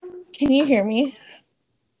Can you hear me?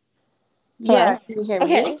 Yeah, Hello? can you hear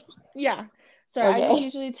Okay. me? Yeah. Sorry, I just Okay.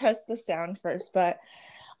 usually test the sound first, but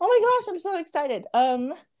oh my gosh, I'm so excited. Let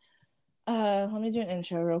me do an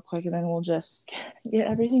intro real quick and then we'll just get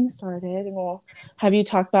everything started and we'll have you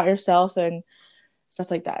talk about yourself and stuff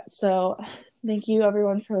like that. So, thank you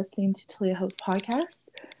everyone for listening to Talia Hope podcast.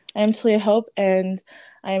 I am Talia Hope and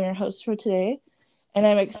I am your host for today. And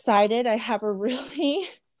I'm excited. I have a really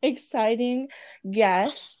exciting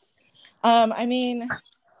guest. I mean,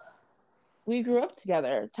 we grew up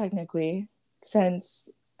together technically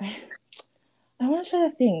since I want to try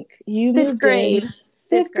to think. You Fifth moved in grade. Fifth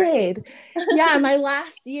fifth grade. grade. Yeah, my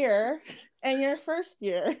last year and your first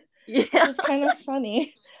year, which Yeah. is kind of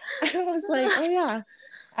funny. I was like, oh yeah.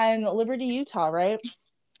 And Liberty, Utah, right? Oh,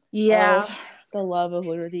 Yeah. the love of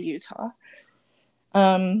Liberty, Utah.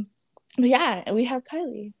 But yeah, we have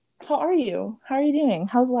Kylie. How are you? How are you doing?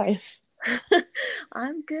 How's life?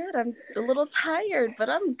 I'm good. I'm a little tired, but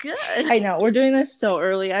I'm good. I know we're doing this so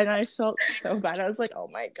early, and I felt so bad. I was like, "Oh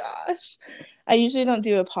my gosh!" I usually don't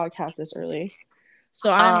do a podcast this early,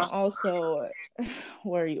 so I'm also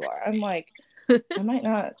where you are. I'm like, I might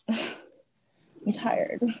not. I'm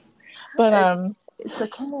tired, but It's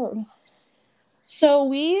okay. So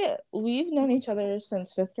we've known each other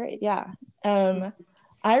since fifth grade. Yeah. Do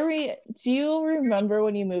you remember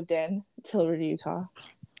when you moved in to Liberty, Utah?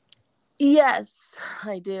 Yes,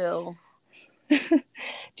 I do. Do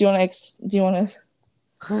you want to talk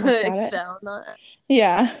about it? Expound on it.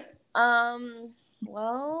 Yeah.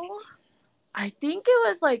 Well, I think it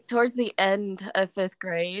was like towards the end of fifth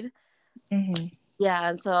grade. Mm-hmm. Yeah,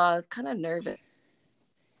 and so I was kind of nervous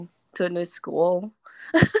to a new school.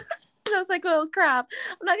 I was like, oh crap,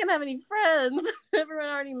 I'm not gonna have any friends. Everyone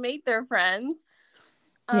already made their friends.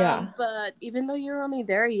 Yeah. But even though you were only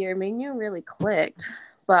there a year, me and you really clicked.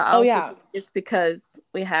 But I Oh also yeah. think it's because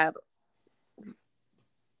we had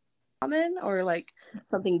common or like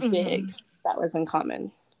something Mm-hmm. big that was in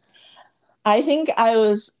common. I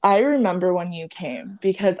remember when you came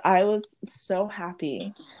because I was so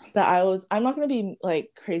happy that I'm not going to be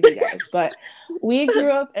like crazy guys, but we grew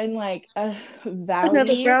up in like a Another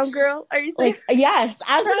valley. brown girl? Are you saying? Like, yes,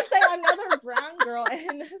 I was going to say another brown girl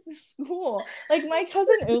in the school. Like, my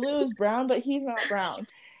cousin Ulu is brown, but he's not brown.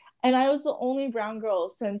 And I was the only brown girl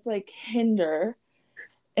since like kinder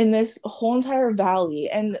in this whole entire valley.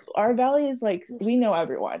 And our valley is like, we know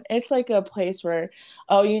everyone. It's like a place where,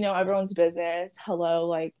 oh, you know everyone's business. Hello,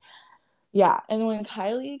 like, yeah. And when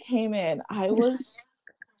Kylie came in, I was,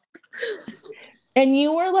 and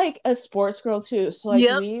you were like a sports girl too. So like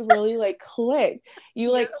Yep. we really like clicked. You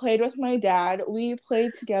Yep. like played with my dad. We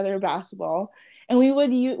played together basketball. And we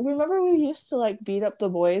would you remember we used to like beat up the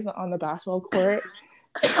boys on the basketball court?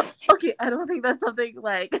 Okay, I don't think that's something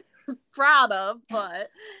like proud of, but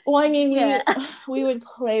Well, I mean, yeah. we would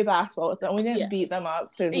play basketball with them. We didn't Yeah. beat them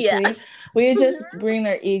up Yeah. physically. We would just bring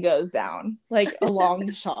their egos down, like a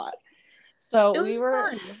long shot. So It we was were,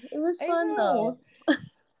 fun. It was I fun know. though.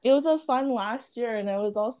 It was a fun last year, and it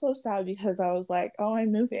was also sad because I was like, oh,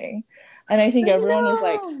 I'm moving. And I think I everyone was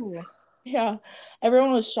like, know. yeah,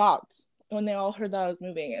 everyone was shocked when they all heard that I was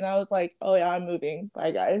moving. And I was like, oh, yeah, I'm moving.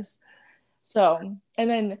 Bye, guys. So, and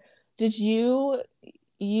then did you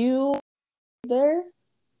there in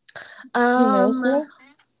middle Um, school?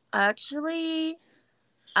 actually,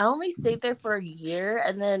 I only stayed there for a year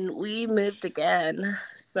and then we moved again.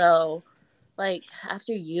 So, like,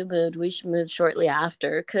 after you moved, we should move shortly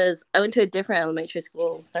after because I went to a different elementary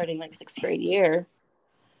school starting like sixth grade year.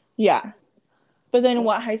 Yeah. But then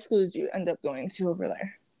what high school did you end up going to over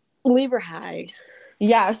there? Weber High.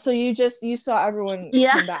 Yeah, so you saw everyone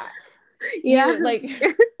Yeah. come back. Yeah. You like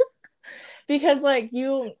because like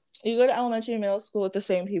you go to elementary and middle school with the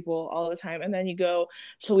same people all the time, and then you go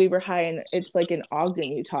to Weber High and it's like in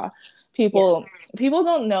Ogden, Utah. People Yes. people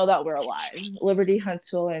don't know that we're alive. Liberty,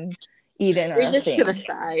 Huntsville, and Eden are We're a just to the thing.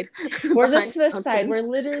 side. We're just Behind to the side. We're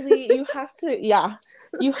mountains. literally you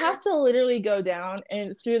have to literally go down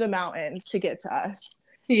and through the mountains to get to us.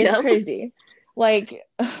 It's Yep. crazy. Like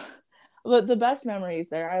but the best memories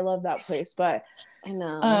there. I love that place. But I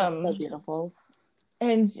know. So um beautiful.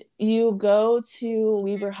 and you go to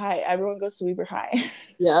Weber High. Everyone goes to Weber High.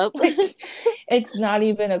 Yep. Like it's not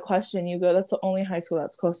even a question. You go, that's the only high school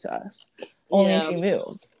that's close to us. Only if Yeah. you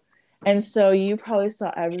move. And so you probably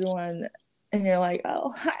saw everyone and you're like,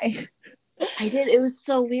 oh, hi. I did. It was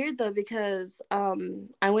so weird though because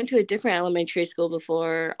I went to a different elementary school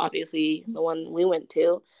before, obviously the one we went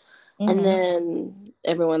to, and Mm-hmm. then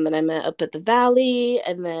everyone that I met up at the valley,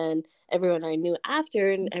 and then everyone I knew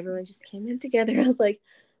after, and everyone just came in together. I was like,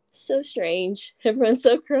 so strange. Everyone's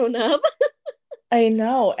so grown up. I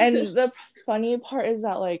know. And the funny part is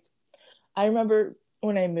that like I remember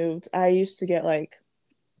when I moved, I used to get like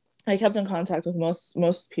I kept in contact with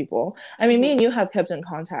most people. I mean, me Mhm. and you have kept in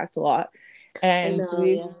contact a lot, I and know,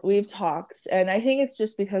 we've yeah. we've talked, and I think it's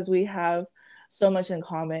just because we have so much in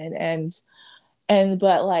common, and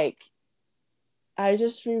but like I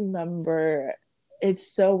just remember it's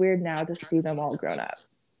so weird now to see them all grown up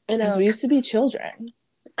I because know. we used to be children.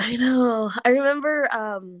 I know. I remember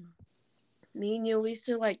me and you we used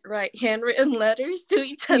to like write handwritten letters to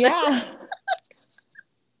each other. Yeah,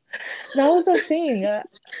 that was a thing. And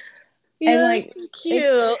Yeah, like it's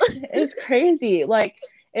cute. it's crazy. Like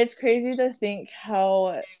it's crazy to think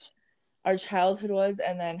how our childhood was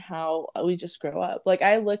and then how we just grow up. Like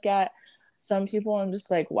I look at some people and I'm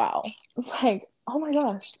just like, wow. It's like, oh my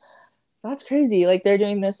gosh, that's crazy. Like they're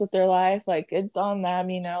doing this with their life. Like it's on them,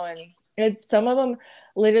 and it's some of them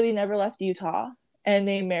literally never left Utah and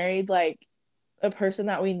they married like a person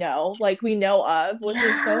that we know of, which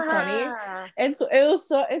is so funny. Yeah.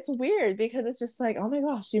 It's weird because it's just like, oh my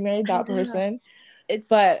gosh, you married I that know. person. It's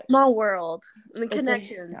But small world and the it's like,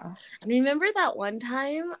 connections. yeah. And remember that one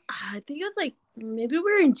time, I think it was like maybe we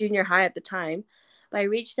were in junior high at the time. But I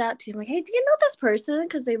reached out to him like, "Hey, do you know this person?"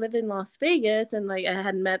 Because they live in Las Vegas, and like I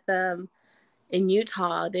had met them in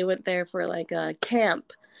Utah. They went there for like a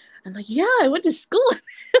camp. And like, yeah, I went to school.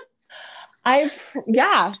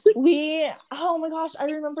 Yeah, oh my gosh, I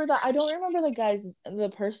remember that. I don't remember the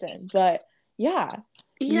person, but yeah,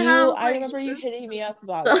 Yeah, I was I like, remember you hitting me up this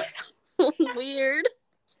about it. is so weird.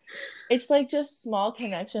 It's like just small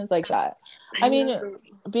connections like that. I I mean, know.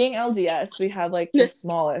 being LDS, we have like the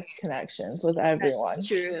smallest connections with That's everyone.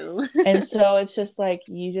 true. And so it's just like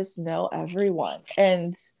you just know everyone.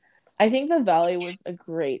 And I think the Valley was a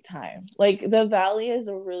great time. Like the Valley is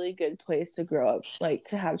a really good place to grow up, like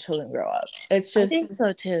to have children grow up. It's I think just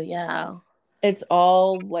so too. Yeah. it's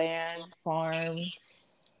all land, farm,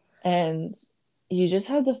 and you just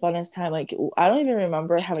have the funnest time. Like I don't even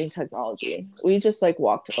remember having technology. We just like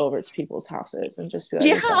walked over to people's houses and just be like,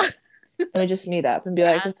 "What's Yeah. up?" And we just meet up and be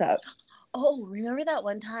like, Yeah. "What's up?" Oh, remember that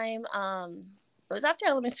one time? It was after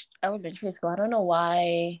elementary school. I don't know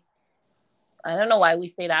why. I don't know why we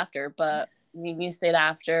stayed after, but me and you stayed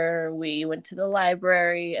after. We went to the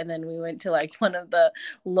library, and then we went to like one of the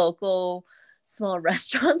local small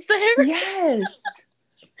restaurants there. Yes.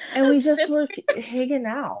 And we just were hanging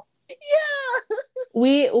out. Yeah.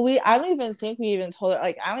 We I don't even think we even told her,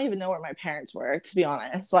 like I don't even know where my parents were, to be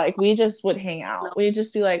honest. Like we just would hang out. No. We'd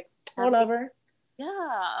just be like, whatever. Yeah.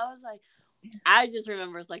 I was like, I just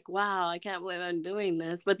remember it's like, wow, I can't believe I'm doing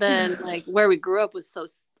this. But then, like, where we grew up was so,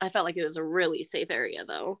 I felt like it was a really safe area,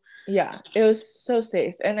 though. Yeah, it was so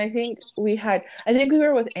safe. And I think we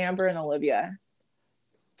were with Amber and Olivia.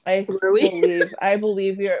 Were we? I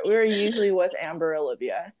believe we were usually with Amber,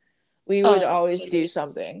 Olivia. We Oh, would that's always do funny.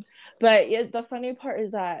 something. But yeah, the funny part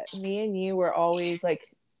is that me and you were always like,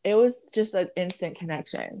 it was just an instant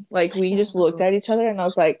connection. Like we just looked at each other and I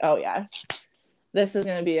was like, oh yes, this is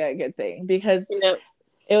gonna be a good thing because Yep.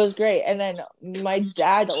 it was great. And then my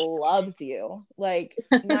dad loves you. Like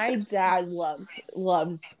my dad loves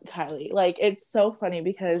Kylie. Like it's so funny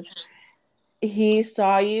because he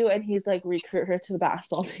saw you and he's like recruit her to the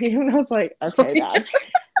basketball team. And I was like, okay, dad.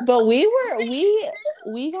 But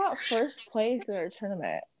we got first place in our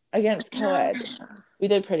tournament against Yeah, co-ed. We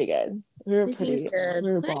did pretty good. we did good.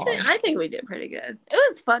 We were balling. I think we did pretty good. It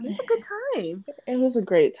was fun. It was a good time. It was a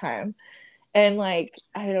great time. And like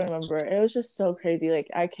I don't remember. It was just so crazy. Like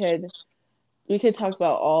we could talk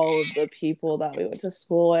about all of the people that we went to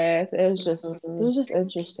school with. It was just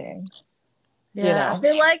interesting, you Yeah, I know.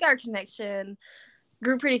 feel like our connection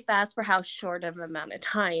grew pretty fast for how short of an amount of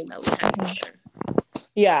time that we had together.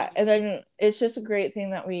 Yeah, and then it's just a great thing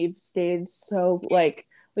that we've stayed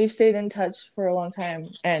in touch for a long time,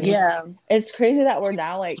 and Yeah. it's crazy that we're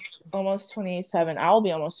now like almost 27. I'll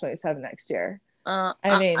be almost 27 next year. I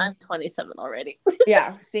I'm mean, 27 already.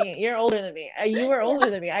 yeah, see, you're older than me. You were older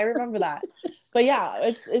than me. I remember that. But yeah,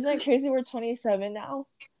 isn't it crazy we're 27 now?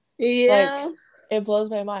 Like Yeah. it blows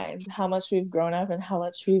my mind how much we've grown up and how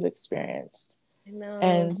much we've experienced. I know.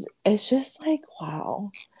 And it's just like,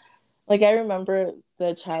 wow. Like I remember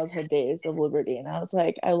the childhood days of Liberty and I was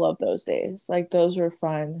like, I love those days. Like those were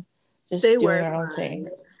fun. They Just doing were our own fun. thing.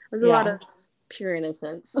 It was a lot Yeah, of pure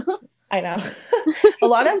innocence. I know. A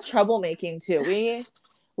lot of troublemaking too.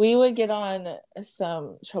 We would get on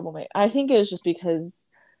some troublemaking. I think it was just because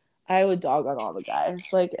I would dog on all the guys.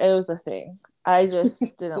 Like it was a thing. I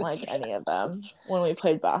just didn't like any of them when we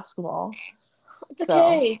played basketball. It's So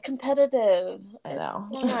okay. Competitive. I It's know.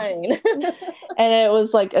 fine. And it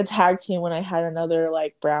was like a tag team when I had another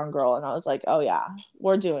like brown girl, and I was like, oh yeah,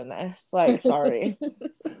 we're doing this. Like, sorry.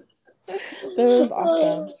 But it was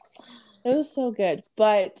awesome. It was so good.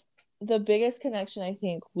 But the biggest connection I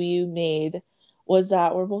think we made was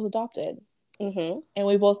that we're both adopted. Mm-hmm. And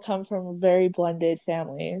we both come from very blended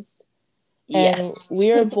families. And Yes.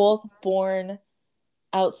 we are both born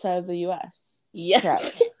outside of the US. Yes.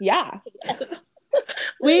 Correct. Yeah. Yes.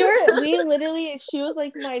 We literally, she was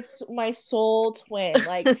like my soul twin.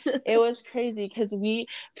 Like, it was crazy because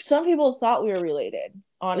some people thought we were related,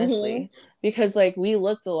 Mm-hmm. honestly, because like we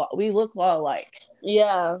look a lot alike.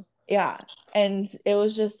 Yeah. Yeah. And it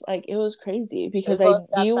was just like, it was crazy We because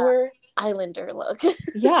both got you that were, Islander look.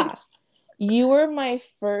 yeah, you were my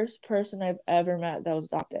first person I've ever met that was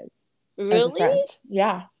adopted as a Really? friend.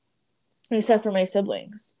 Yeah. Except for my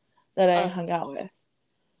siblings that I Oh, hung out with,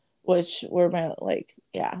 which were my, like,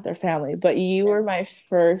 yeah, their family. But you were my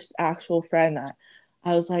first actual friend that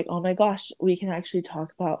I was like, oh my gosh, we can actually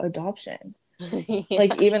talk about adoption. yeah.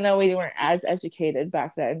 Like, even though we weren't as educated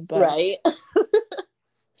back then. But Right.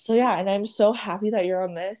 so yeah, and I'm so happy that you're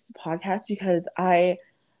on this podcast because I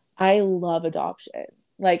love adoption.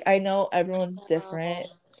 Like, I know everyone's different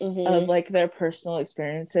of Mm-hmm. like their personal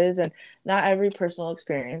experiences, and not every personal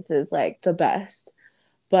experience is like the best,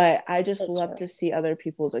 but I just That's love true. to see other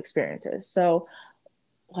people's experiences. So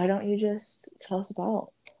why don't you just tell us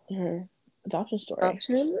about your adoption story?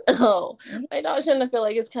 Adoption? Oh, my adoption, I feel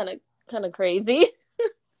like it's kind of crazy.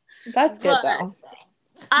 That's good But though.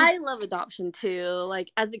 I love adoption too. Like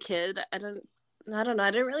as a kid, I don't know, I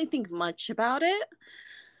didn't really think much about it.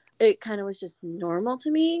 It kind of was just normal to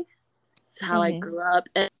me. It's how I Mm-hmm. grew up,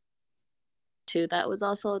 and too that was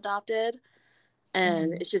also adopted.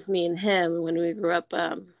 And Mm-hmm. it's just me and him when we grew up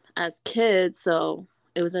as kids, so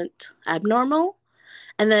it wasn't abnormal.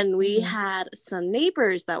 And then we Mm-hmm. had some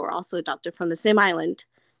neighbors that were also adopted from the same island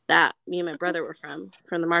that me and my brother were from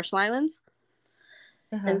the Marshall Islands.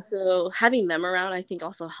 Uh-huh. And so having them around, I think,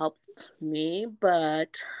 also helped me.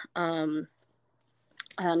 But um,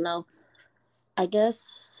 I don't know. I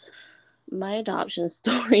guess my adoption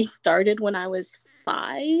story started when I was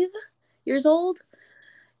 5 years old.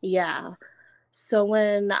 Yeah. So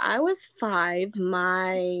when I was 5,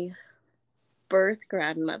 my birth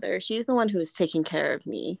grandmother, she's the one who was taking care of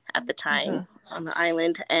me at the Uh-huh. time on the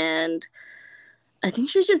island. And I think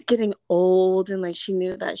she was just getting old and like she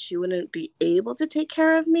knew that she wouldn't be able to take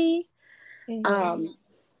care of me. Mm-hmm. Um,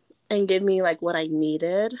 and give me like what I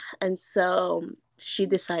needed. And so she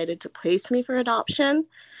decided to place me for adoption.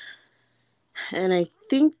 And I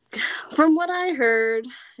think from what I heard,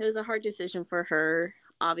 it was a hard decision for her.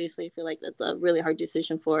 Obviously, I feel like that's a really hard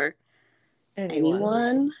decision for Anyone.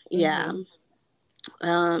 anyone. Mm-hmm. Yeah.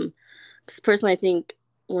 'Cause personally, I think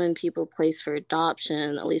when people place for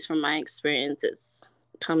adoption, at least from my experience, it's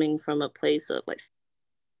coming from a place of like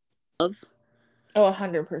love. Oh,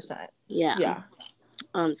 100%. Yeah. Yeah.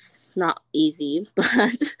 It's not easy,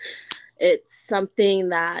 but it's something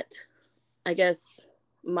that I guess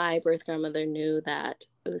my birth grandmother knew that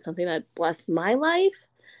it was something that blessed my life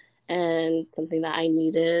and something that I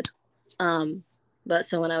needed. But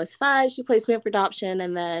so when I was 5, she placed me up for adoption,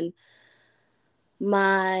 and then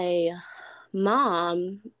my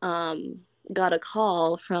mom got a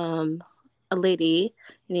call from a lady,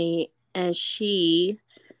 and she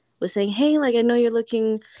was saying, "Hey, like I know you're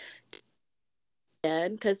looking,"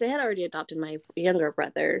 because they had already adopted my younger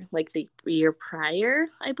brother like the year prior,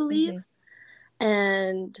 I believe. Mm-hmm.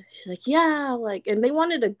 And she's like, yeah, like, and they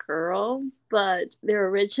wanted a girl, but they're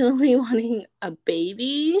originally wanting a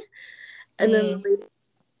baby. And then the Mm. lady,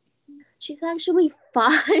 she's actually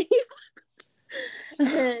 5.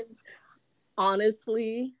 And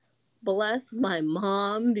honestly, bless my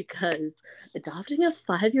mom because adopting a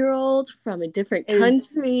 5-year-old from a different Is,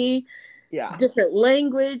 country, yeah, different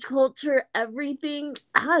language, culture, everything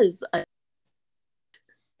has a.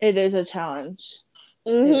 it is a challenge. It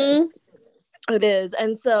Mm-hmm. is. It is.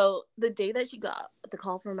 And so the day that she got the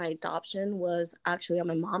call for my adoption was actually on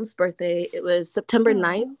my mom's birthday. It was September Oh.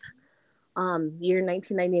 9th, year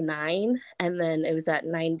 1999. And then it was at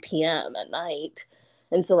 9 p.m. at night.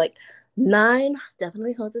 And so, like, 9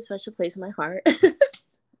 definitely holds a special place in my heart. It's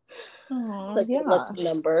Oh, like a yeah. lucky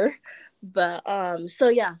number. But, so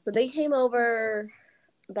yeah, so they came over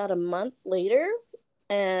about a month later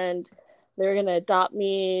and they were going to adopt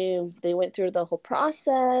me. They went through the whole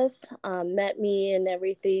process, met me and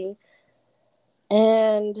everything.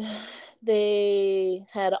 And they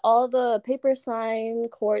had all the papers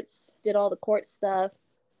signed, courts did all the court stuff.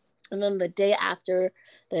 And then the day after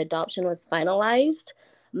the adoption was finalized,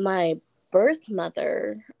 my birth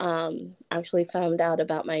mother actually found out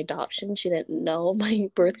about my adoption. She didn't know my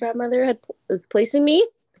birth grandmother was placing me.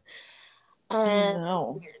 And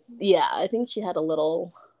no. yeah, I think she had a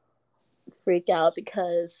little freak out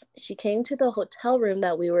because she came to the hotel room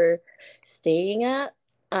that we were staying at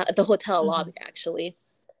the hotel lobby, actually.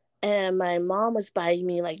 And my mom was buying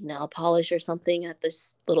me like nail polish or something at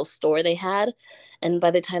this little store they had. And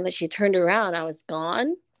by the time that she turned around, I was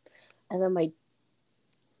gone. And then my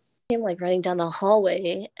came like running down the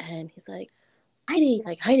hallway, and he's like,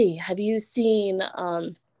 Heidi, have you seen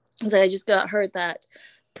he's like, I just got heard that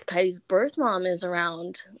Kylie's birth mom is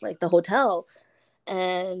around like the hotel.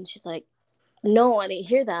 And she's like, no, I didn't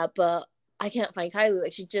hear that, but I can't find Kylie.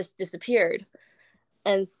 Like, she just disappeared.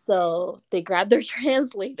 And so they grabbed their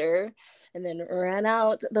translator and then ran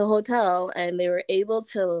out the hotel, and they were able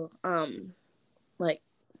to like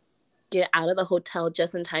get out of the hotel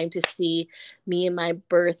just in time to see me and my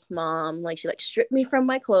birth mom. Like, she like stripped me from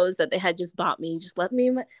my clothes that they had just bought me, just left me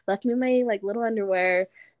my like little underwear,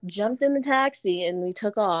 jumped in the taxi, and we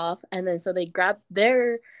took off. And then so they grabbed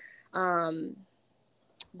their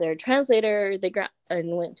translator, they grabbed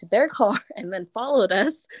and went to their car and then followed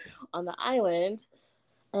us on the island.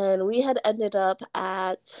 And we had ended up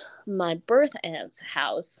at my birth aunt's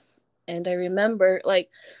house. And I remember, like,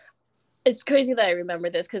 it's crazy that I remember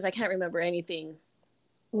this because I can't remember anything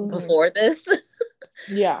before this.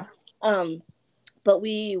 Yeah. But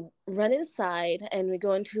we run inside and we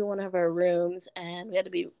go into one of our rooms, and we had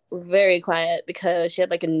to be very quiet because she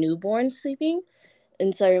had like a newborn sleeping.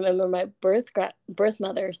 And so I remember my birth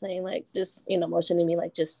mother saying, like, just, motioning me,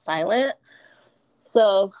 like, just silent.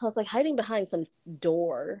 So I was like hiding behind some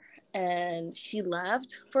door, and she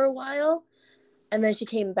left for a while, and then she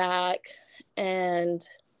came back, and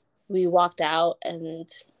we walked out, and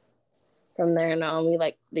from there on,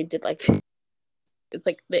 they did like it's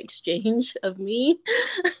like the exchange of me.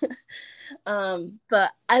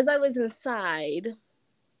 But as I was inside,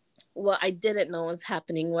 what I didn't know was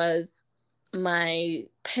happening was my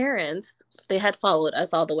parents, they had followed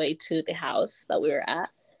us all the way to the house that we were at.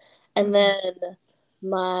 And then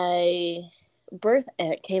my birth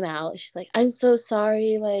aunt came out. She's like, I'm so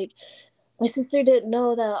sorry. Like, my sister didn't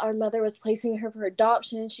know that our mother was placing her for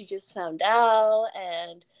adoption. She just found out,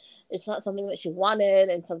 and it's not something that she wanted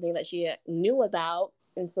and something that she knew about.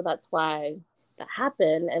 And so that's why that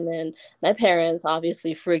happened. And then my parents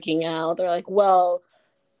obviously freaking out. They're like, well,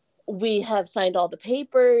 we have signed all the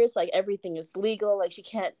papers. Like, everything is legal. Like, she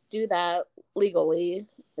can't do that legally.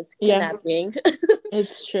 It's kidnapping. Yeah.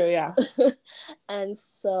 It's true, yeah. And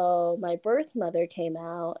so my birth mother came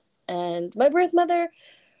out, and my birth mother,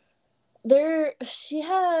 she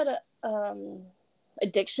had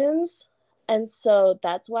addictions, and so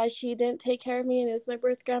that's why she didn't take care of me, and it was my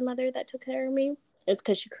birth grandmother that took care of me. It's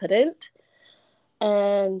because she couldn't.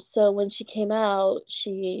 And so when she came out,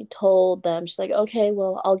 she told them, she's like, okay,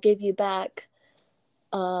 well, I'll give you back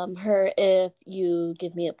her if you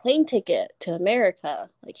give me a plane ticket to America.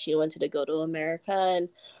 Like, she wanted to go to America, and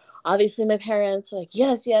obviously my parents were like,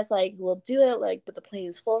 yes, like, we'll do it, like, but the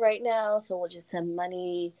plane's full right now, so we'll just send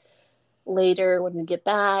money later when we get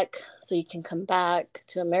back so you can come back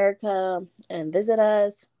to America and visit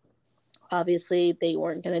us. Obviously they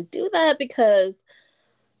weren't going to do that because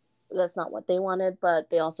that's not what they wanted,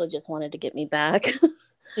 but they also just wanted to get me back.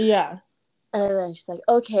 Yeah. And then she's like,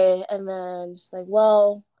 okay. And then she's like,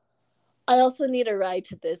 well, I also need a ride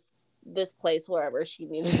to this place wherever she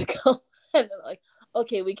needed to go. And they're like,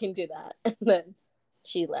 okay, we can do that. And then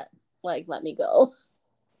she let me go.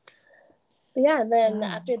 But yeah, and then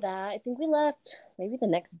after that, I think we left maybe the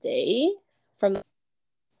next day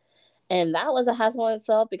and that was a hassle in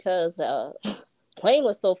itself because plane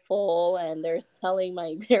was so full, and they're telling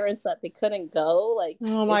my parents that they couldn't go. Like,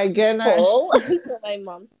 oh my goodness. So my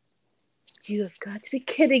mom's, you have got to be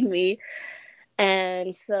kidding me.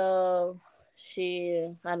 And so she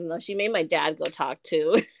made my dad go talk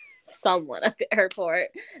to someone at the airport.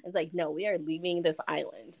 It's like, no, we are leaving this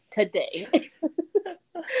island today.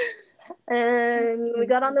 And we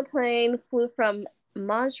got on the plane, flew from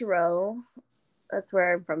Majuro, that's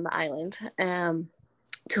where I'm from, the island,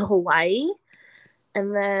 to Hawaii.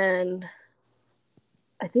 And then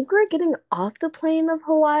I think we were getting off the plane of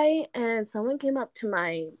Hawaii, and someone came up to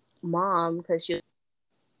my mom because she was,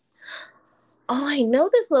 oh, I know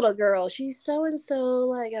this little girl. She's so-and-so,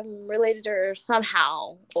 like, I'm related to her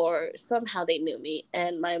somehow, or somehow they knew me.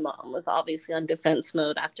 And my mom was obviously on defense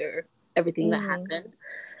mode after everything that happened.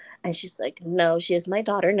 And she's like, no, she is my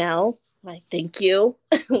daughter now. I'm like, thank you.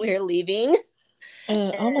 We're leaving.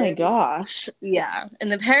 Oh my gosh. Yeah.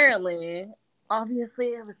 And apparently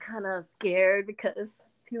obviously I was kind of scared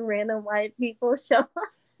because two random white people show up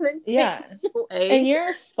and take Yeah. me away. And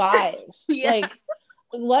you're 5. Yeah. Like,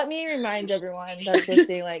 let me remind everyone that's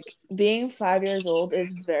listening, like, being 5 years old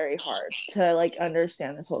is very hard to, like,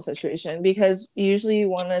 understand this whole situation, because usually you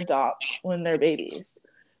want to adopt when they're babies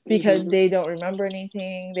because they don't remember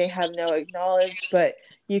anything, they have no knowledge, but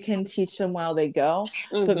you can teach them while they go.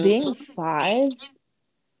 But being 5,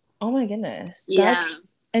 oh my goodness, Yeah.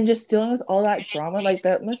 that's, and just dealing with all that drama, like,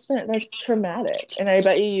 that must have been, that's traumatic. And I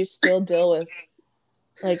bet you still deal with,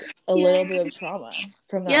 like, a little bit of trauma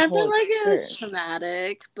from that Yeah, I whole feel like it was experience.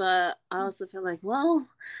 traumatic, but I also feel like, well,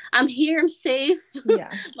 I'm here, I'm safe.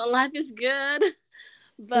 Yeah. My life is good.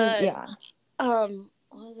 But Yeah.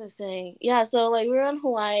 what was I saying? Yeah, so like we were in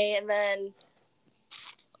Hawaii, and then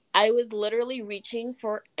I was literally reaching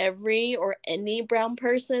for every or any brown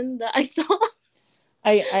person that I saw.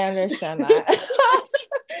 I understand that.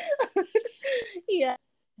 Yeah.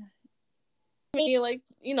 Me, like,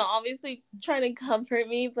 obviously trying to comfort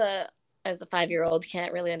me, but as a 5-year-old,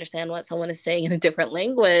 can't really understand what someone is saying in a different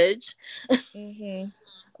language.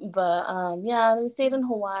 But yeah, we stayed in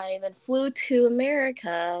Hawaii, then flew to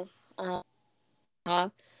America.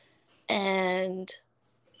 And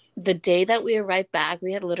the day that we arrived back,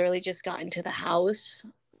 we had literally just gotten to the house,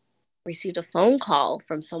 received a phone call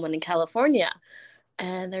from someone in California.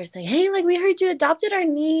 And they're saying, hey, like, we heard you adopted our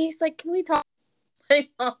niece. Like, can we talk? My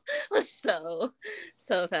mom was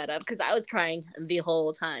so fed up because I was crying the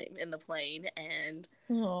whole time in the plane. And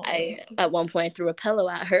I, at one point, threw a pillow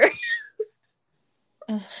at her.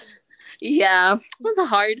 Yeah, it was a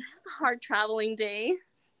hard traveling day,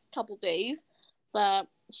 couple days. But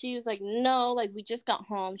she was like, no, like, we just got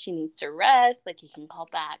home. She needs to rest. Like, you can call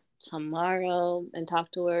back tomorrow and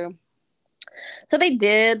talk to her. So they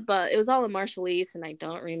did, but it was all in Marshallese, and I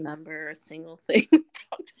don't remember a single thing we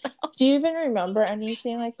talked about. Do you even remember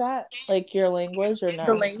anything like that? Like your language or no?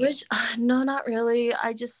 The language? No, not really.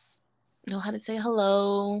 I just know how to say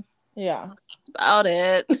hello. Yeah. That's about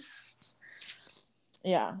it.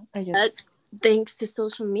 Yeah, I guess. But thanks to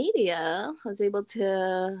social media, I was able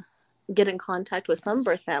to get in contact with some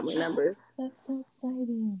birth family members. That's so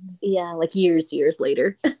exciting. Yeah, like years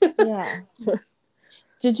later. Yeah.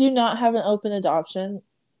 Did you not have an open adoption?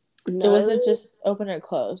 No, Was it just open or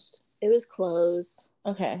closed? It was closed.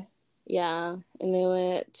 Okay. Yeah, and they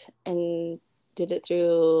went and did it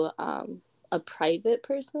through a private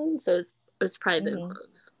person, so it was private and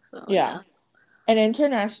closed. So yeah. And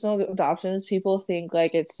international adoptions, people think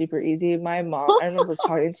like it's super easy. My mom, I remember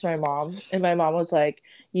talking to my mom, and my mom was like,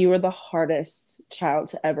 "You were the hardest child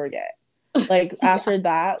to ever get." Like after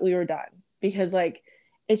that, we were done, because like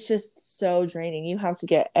it's just so draining. You have to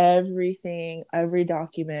get everything, every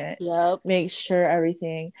document, make sure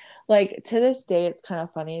everything. Like to this day, it's kind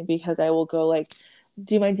of funny because I will go like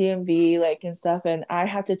do my DMV like and stuff, and I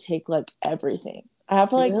have to take like everything. I have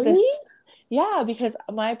to like this. Yeah, because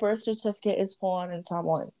my birth certificate is full on in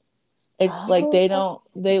Samoan. It's like they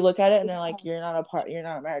look at it and they're like, you're not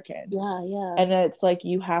American. Yeah. And then it's like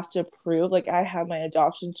you have to prove, like I have my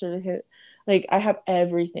adoption certificate, like I have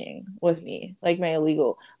everything with me, like my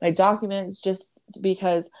documents, just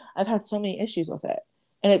because I've had so many issues with it.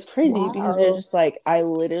 And it's crazy because they're just like, I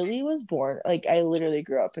literally was born, like I literally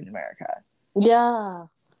grew up in America. Yeah.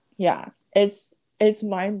 Yeah. It's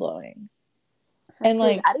mind blowing. That's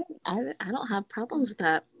crazy. I don't have problems with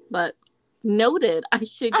that, but noted, I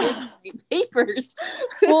should give you papers.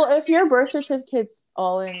 Well, if your birth certificate's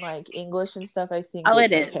all in like English and stuff, I think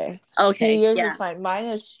it it's is. okay. Okay. See, yours is fine. Mine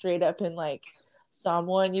is straight up in like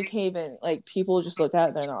Samoan. You can't even, like, people just look at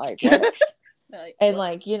it, they're not like, what? And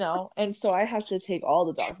like, and so I have to take all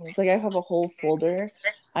the documents. Like I have a whole folder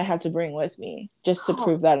I have to bring with me just to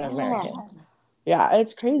prove that I'm American. Yeah,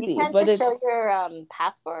 it's crazy. You can't but just it's show your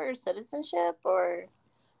passport or citizenship, or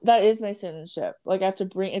that is my citizenship. Like I have to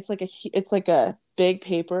bring, it's like a big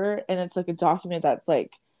paper, and it's like a document that's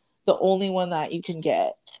like the only one that you can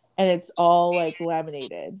get, and it's all like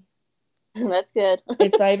laminated. That's good.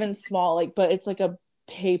 It's not even small, like, but it's like a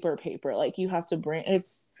paper, like you have to bring,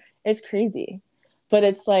 it's crazy. But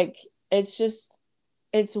it's like, it's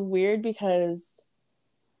weird because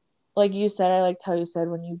like you said, I liked how you said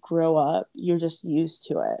when you grow up, you're just used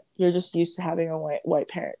to it. You're just used to having a white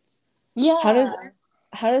parents. Yeah.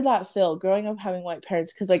 How did that feel growing up having white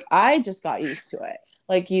parents? Because like I just got used to it,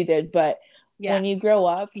 like you did. But when you grow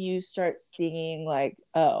up, you start seeing like,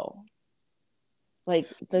 oh, like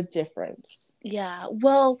the difference. Yeah.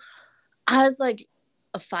 Well, as like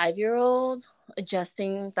a 5-year-old,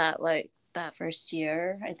 adjusting that first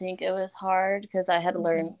year, I think it was hard because I had to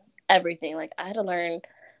learn everything. Like I had to learn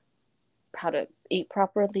how to eat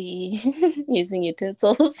properly, using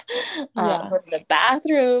utensils, Yeah. go to the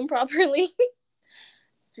bathroom properly,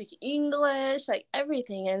 speak English, like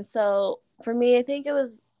everything. And so for me, I think it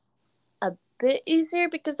was a bit easier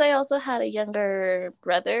because I also had a younger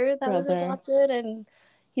brother that was Brother. adopted, and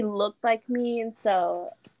he looked like me, and so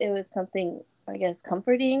it was something, I guess,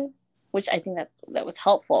 comforting, which I think that was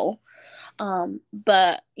helpful.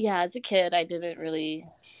 But yeah, as a kid, I didn't really.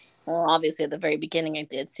 Well, obviously, at the very beginning, I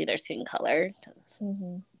did see their skin color because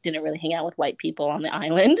Mm-hmm. didn't really hang out with white people on the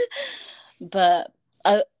island. But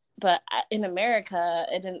uh, but in America,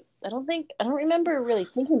 I didn't. I don't remember really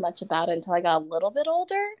thinking much about it until I got a little bit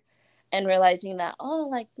older and realizing that, oh,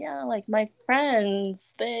 like, yeah, like my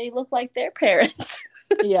friends, they look like their parents.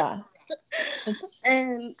 Yeah. It's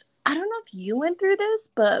And I don't know if you went through this,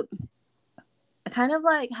 but I kind of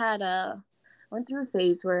like went through a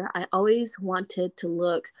phase where I always wanted to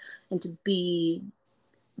look and to be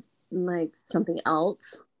like something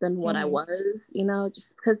else than what I mm-hmm. was,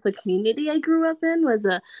 just because the community I grew up in was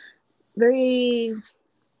a very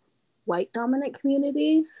white dominant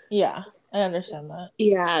community. Yeah. I understand that.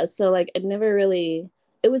 Yeah, so like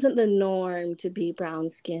it wasn't the norm to be brown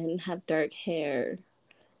skin, have dark hair,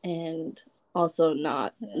 and also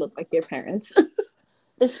not Yeah. look like your parents.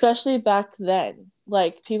 Especially back then.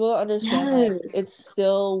 Like people don't understand like it's Yes.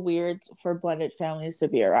 still weird for blended families to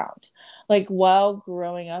be around. Like while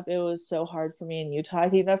growing up it was so hard for me in Utah. I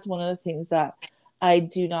think that's one of the things that I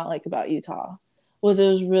do not like about Utah. Was it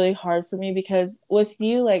was really hard for me because with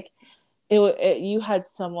you like you had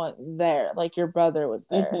someone there, like your brother was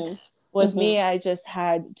there. Mm-hmm. With Mm-hmm. me, I just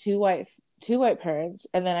had two white parents,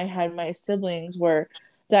 and then I had my siblings where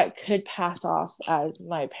that could pass off as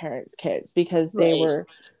my parents' kids because they Right. were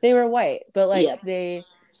they were white, but like Yep.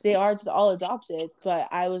 they are all adopted, but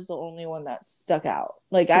I was the only one that stuck out.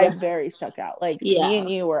 Like I Yes. very stuck out. Like me Yeah. and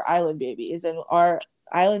you were island babies, and our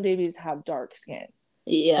island babies have dark skin.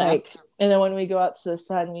 Yeah. Like, and then when we go out to the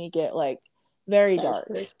sun, we get like very dark.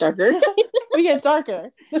 Darker. Darker. We get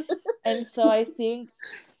darker. And so I think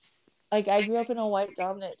like I grew up in a white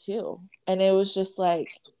dominant too. And it was just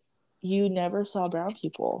like you never saw brown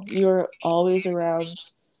people. You were always around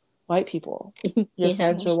white people. Your Yeah.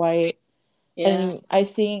 friends were white. Yeah. And I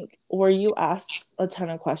think where you ask a ton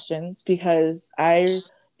of questions because I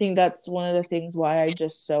think that's one of the things why I'm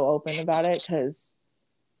just so open about it because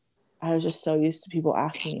I was just so used to people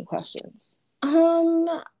asking me questions. Um,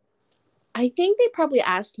 I think they probably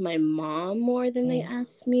asked my mom more than they Mm.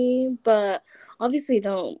 asked me, but obviously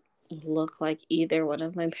don't look like either one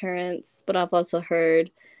of my parents. But I've also heard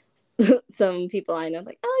some people I know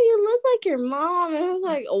like, "Oh, you look like your mom," and I was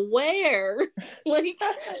like, "Where? Like,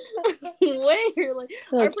 where? Like,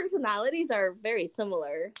 our Like personalities are very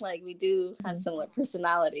similar. Like, we do have mm. similar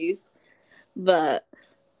personalities, but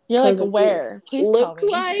You're I like was like, where? Please tell look me.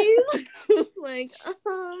 wise, it's like,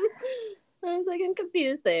 I was like, I'm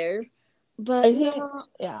confused there. But I think no,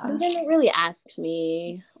 they yeah. didn't really ask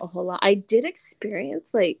me a whole lot. I did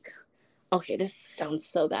experience like, okay, this sounds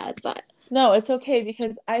so bad, but No, it's okay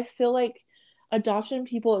because I feel like adoption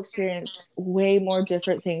people experience way more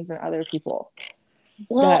different things than other people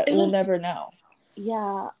well, that it we'll was, never know.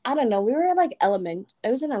 yeah, I don't know. We were like I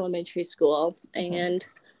was in elementary school, Uh-huh. and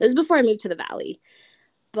it was before I moved to the valley.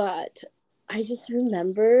 But I just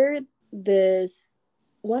remember this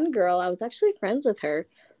one girl. I was actually friends with her,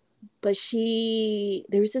 but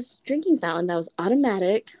there was this drinking fountain that was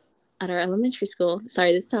automatic at our elementary school.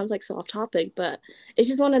 Sorry, this sounds like so off topic, but it's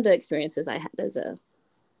just one of the experiences I had as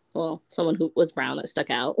someone who was brown that stuck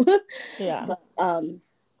out. Yeah. But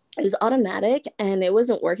it was automatic and it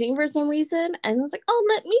wasn't working for some reason, and I was like, oh,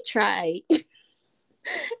 let me try.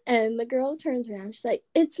 And the girl turns around, she's like,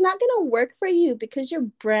 it's not gonna work for you because you're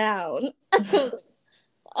brown.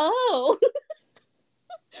 Oh.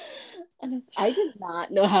 And I did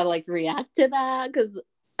not know how to like react to that because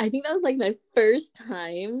I think that was like my first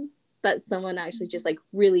time that someone actually just like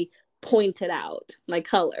really pointed out my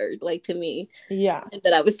color like to me Yeah. and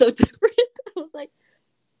that I was so different. I was like,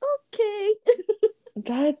 okay.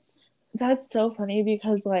 That's so funny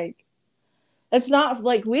because like it's not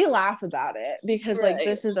like we laugh about it because like Right.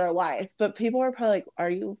 this is our life, but people are probably like, are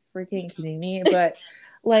you freaking kidding me? But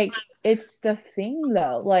like it's the thing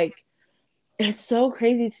though. Like it's so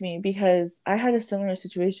crazy to me because I had a similar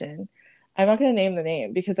situation. I'm not gonna name the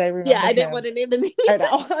name because I Yeah, remember I didn't want him. to name the name I either.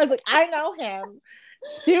 know. I was like, I know him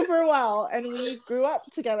super well, and we grew up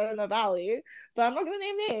together in the valley. But I'm not gonna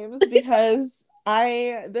name names because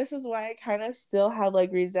this is why I kind of still have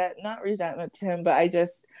like not resentment to him, but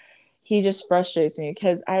he just frustrates me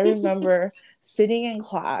because I remember sitting in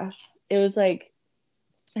class. It was like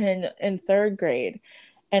in third grade,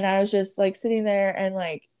 And I was just like sitting there, and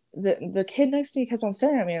like the kid next to me kept on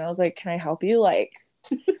staring at me, and I was like, "Can I help you?" Like,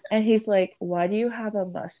 and he's like, "Why do you have a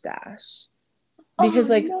mustache?" Oh Because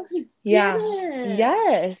like, no, he yeah, didn't.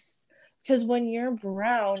 yes, because when you're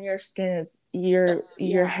brown, your skin is your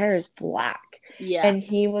Yeah. hair is black. Yeah. And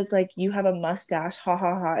he was like, "You have a mustache, ha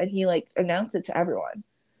ha ha," and he like announced it to everyone.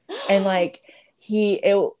 And like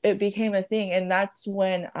it became a thing, and that's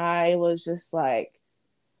when I was just like,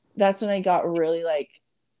 that's when I got really like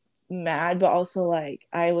mad, but also like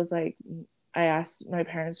I was like, I asked my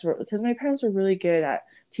parents for, because my parents were really good at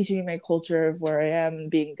teaching me my culture of where I am and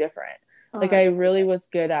being different. Oh, Like I that's really was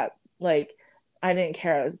good at like, I didn't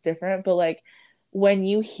care I was different, but like when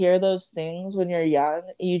you hear those things when you're young,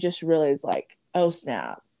 you just realize like, oh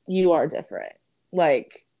snap, you are different.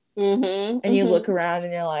 Like, mm-hmm, and you look mm-hmm. around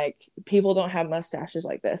and you're like, people don't have mustaches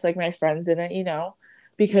like this. Like my friends didn't, Yeah.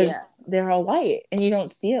 because they're all white and you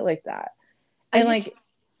don't see it like that. I And like just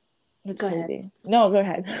it's go ahead. crazy. No, go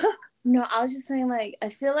ahead. No, I was just saying, like, I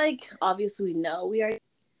feel like obviously we know we are,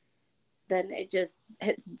 then it just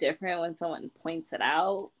hits different when someone points it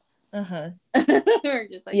out. Uh-huh. We're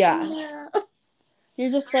just like, oh Yeah. yeah. You're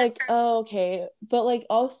just like, oh, okay. But like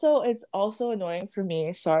also it's also annoying for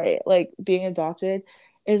me, sorry, like being adopted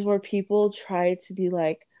is where people try to be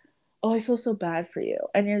like, oh, I feel so bad for you.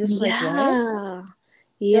 And you're just like, what? Yeah.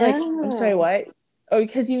 You're like, I'm Yeah. sorry, what? Oh,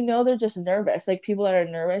 because they're just nervous. Like people that are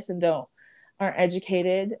nervous and aren't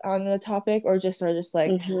educated on the topic, or just are just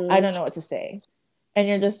like, I Mm-hmm. don't know what to say. And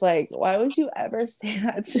you're just like, why would you ever say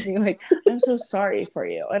that to me? Like, I'm so sorry for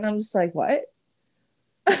you. And I'm just like, what?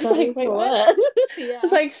 I was Sorry like, wait, for what? what? It's Yeah.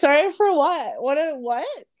 like, sorry for what? What?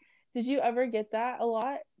 Did you ever get that a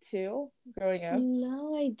lot too, growing up?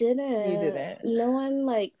 No, I You didn't. didn't. No one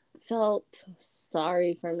like felt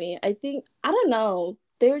sorry for me. I think I don't know.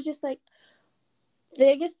 They were just like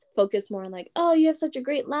they I guess focus more on like, oh, you have such a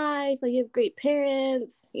great life, like you have great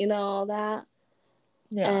parents, all that.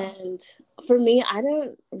 Yeah. And for me, I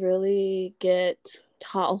didn't really get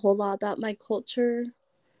taught a whole lot about my culture.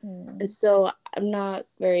 And Mm. so I'm not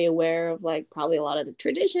very aware of like probably a lot of the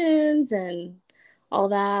traditions and all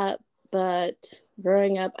that. But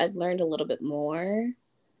growing up, I've learned a little bit more.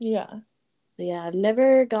 Yeah. But yeah, I've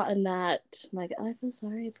never gotten that like, oh, I feel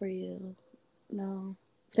sorry for you. No.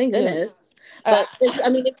 Thank Yeah. goodness. Uh, But I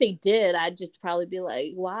mean, if they did, I'd just probably be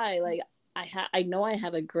like, why? Like I know I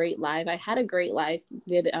have a great life. I had a great life.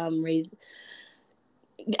 Did raise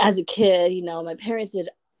as a kid, my parents did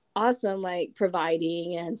awesome, like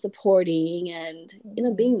providing and supporting and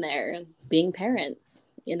being there and being parents.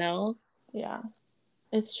 yeah,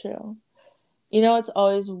 it's true. It's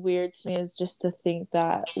always weird to me is just to think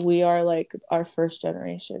that we are like our first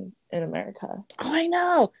generation in America. Oh, I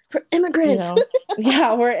know, for You immigrants. know?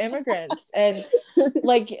 Yeah, we're immigrants, and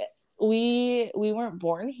like we weren't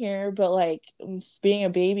born here, but like being a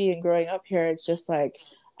baby and growing up here, it's just like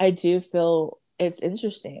I do feel it's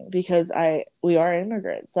interesting because we are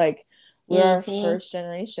immigrants. Like we're our Mm-hmm. first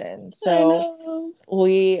generation. I So know.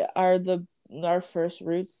 we are our first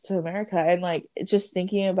roots to America. And like just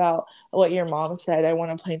thinking about what your mom said, I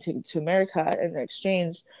want to plane to America in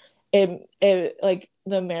exchange. It like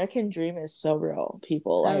the American dream is so real,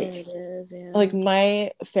 people. Oh, Like it is, yeah.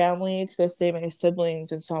 my family to this day, my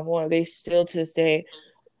siblings in Samoa, they still to this day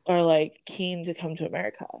are like keen to come to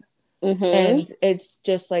America. Mm-hmm. And it's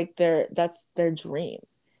just like that's their dream.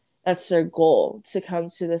 That's their goal, to come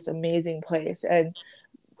to this amazing place. And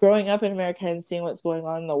growing up in America and seeing what's going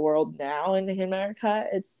on in the world now in America,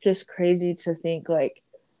 it's just crazy to think like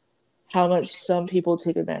how much some people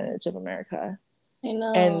take advantage of America. I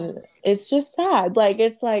know. And it's just sad. Like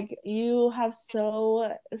it's like you have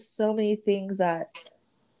so many things that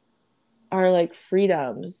are like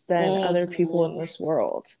freedoms than other people in Mm-hmm. this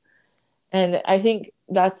world. And I think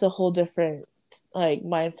that's a whole different like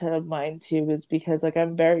mindset of mine too, is because like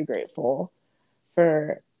I'm very grateful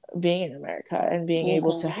for being in America and being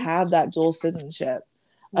able to Mm-hmm. have that dual citizenship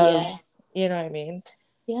of, Yeah. what I mean, of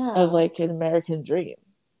Yeah. like an American dream.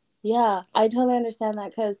 Yeah. I totally understand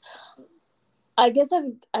that because I guess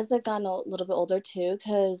as I've gotten a little bit older too,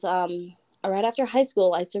 because right after high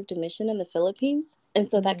school I served a mission in the Philippines, and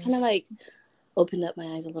so that Mm-hmm. kind of like opened up my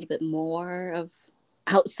eyes a little bit more of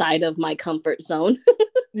outside of my comfort zone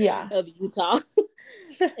Yeah. of Utah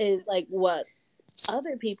is like what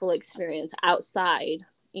other people experience outside,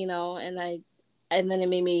 and then it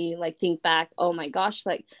made me like think back, oh my gosh,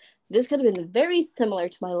 like this could have been very similar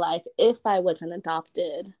to my life if I wasn't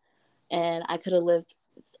adopted, and I could have lived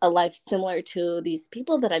a life similar to these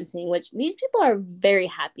people that I'm seeing, which these people are very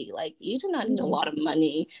happy. Like you do not need a lot of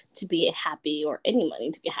money to be happy or any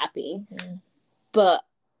money to be happy. Mm-hmm. But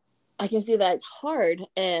I can see that it's hard.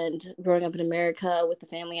 And growing up in America with the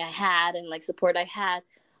family I had and like support I had,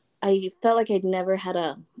 I felt like I'd never had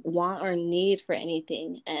a want or need for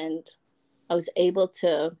anything. And I was able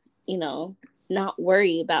to, you know, not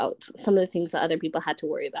worry about some of the things that other people had to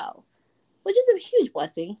worry about, which is a huge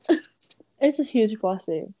blessing. It's a huge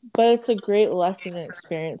blessing, but it's a great lesson and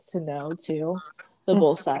experience to know too, the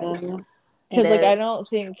both sides. Mhm. It Because like is. I don't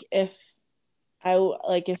think if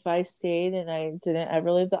I stayed and I didn't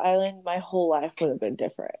ever leave the island, my whole life would have been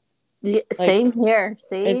different. Yeah, Like same here.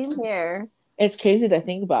 Same it's here. it's crazy to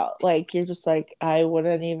think about. Like you're just like I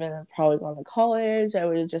wouldn't even have probably gone to college. I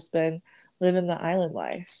would have just been living the island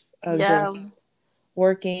life of Yeah. just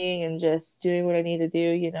working and just doing what I need to do,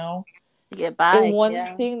 you know. To get And by. one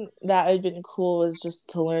Yeah. thing that had been cool was just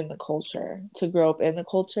to learn the culture, to grow up in the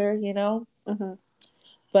culture, you know. Hmm.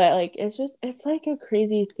 But like it's like a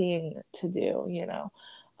crazy thing to do, you know.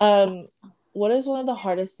 Um, what is one of the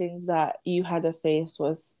hardest things that you had to face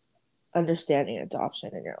with understanding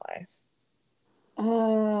adoption in your life?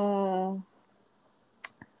 Mm,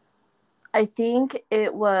 I think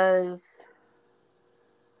it was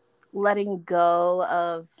letting go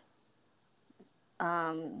of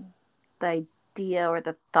um, the idea or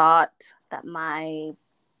the thought that my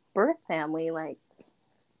birth family, like,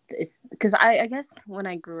 it's because I guess when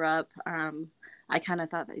I grew up, I kind of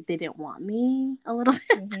thought that they didn't want me a little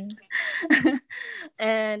Mm-hmm. bit.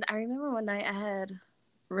 And I remember one night I had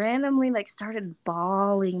randomly like started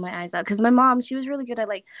bawling my eyes out because my mom, she was really good at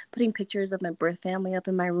like putting pictures of my birth family up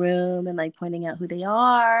in my room and like pointing out who they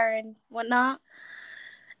are and whatnot.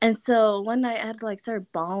 And so one night I had to like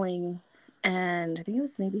start bawling, and I think it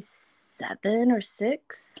was maybe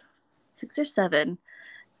 6 or 7.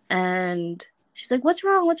 And she's like, "What's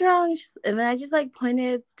wrong? What's wrong?" And then I just like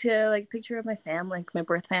pointed to like a picture of my family, like my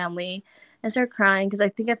birth family, and started crying because I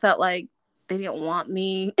think I felt like they didn't want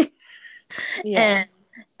me. Yeah. And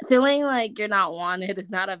feeling like you're not wanted is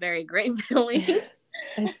not a very great feeling.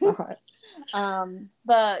 It's not.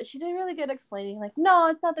 But she did really good explaining, like, no,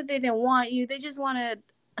 it's not that they didn't want you. They just wanted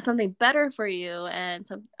something better for you and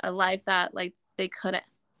some a life that like they couldn't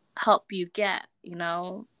help you get, you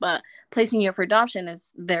know. But placing you for adoption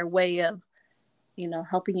is their way of, you know,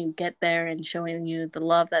 helping you get there and showing you the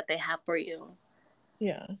love that they have for you.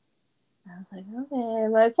 Yeah. I was like, okay,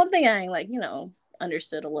 but it's something I like, you know,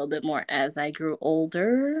 understood a little bit more as I grew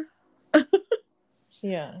older.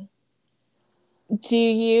 Yeah.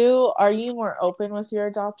 Are you more open with your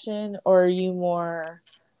adoption or are you more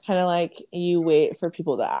kind of like you wait for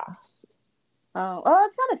people to ask? Oh, well,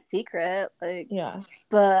 it's not a secret, like, Yeah.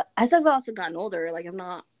 but as I've also gotten older, like I'm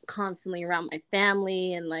not constantly around my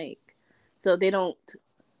family and like, so they don't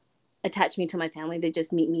attach me to my family. They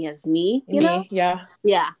just meet me as me, you know? Me, yeah.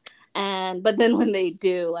 Yeah. And but then when they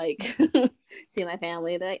do like see my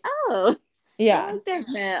family, they're like, "Oh, they Yeah. look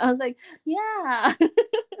different." I was like, "Yeah."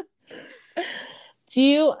 Do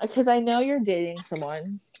you, because I know you're dating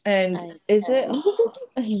someone, and I is it, am.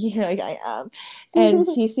 yeah, like I am, and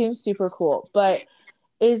he seems super cool, but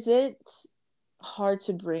is it hard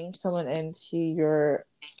to bring someone into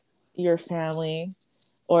your family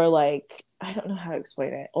or like, I don't know how to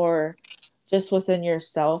explain it, or just within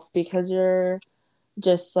yourself because you're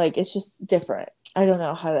just like, it's just different. I don't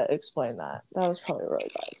know how to explain that. That was probably a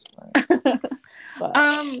really bad explain, but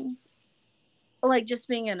um, like just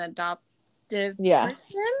being an adopted yeah. person.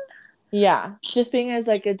 Yeah, just being as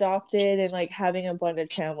like adopted and like having a blended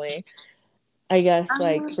family, I guess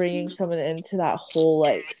like Um, bringing someone into that whole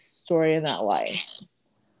like story in that life.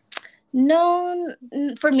 no,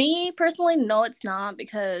 for me personally, no, it's not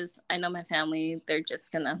because I know my family. They're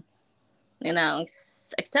just gonna, you know,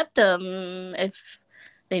 accept him if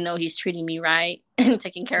they know he's treating me right and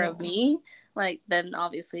taking care of Yeah, me. Like then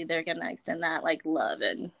obviously they're gonna extend that like love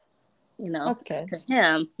and, you know, that's good. to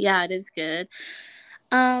him. Yeah, it is good.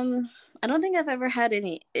 Um, I don't think I've ever had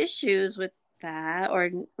any issues with that or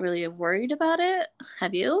really worried about it.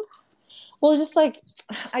 Have you? Well, just like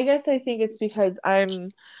I guess I think it's because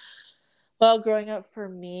well, growing up for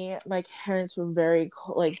me, my parents were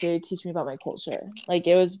like they would teach me about my culture. Like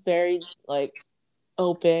it was very like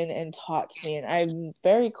open and taught to me, and I'm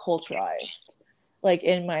very culturalized like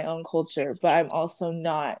in my own culture, but I'm also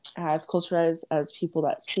not as culturalized as people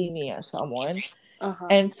that see me as someone. Uh huh.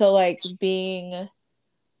 And so like being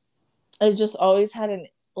I just always had an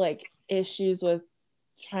like issues with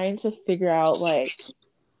trying to figure out like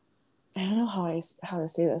I don't know how to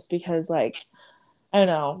say this because like I don't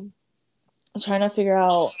know, I'm trying to figure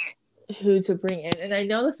out who to bring in. And I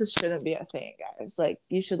know shouldn't be a thing, guys. Like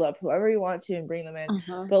you should love whoever you want to and bring them in. Uh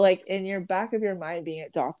huh. But like in your back of your mind being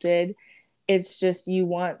adopted, it's just you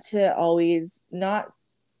want to always not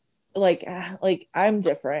like I'm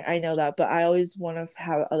different. I know that, but I always want to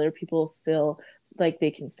have other people feel like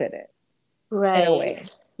they can fit in a Right. way. Does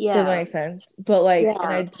that Yeah. make sense? But like, and Yeah.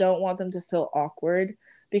 I don't want them to feel awkward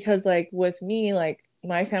because like with me, like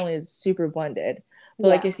my family is super blended. But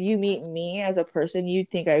like Yeah. if you meet me as a person, you'd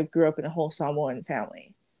think I grew up in a whole Samoan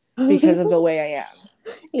family because of the way I am.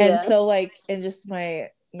 And Yeah. so like and just my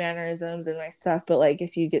mannerisms and my stuff, but like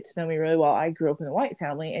if you get to know me really well, I grew up in a white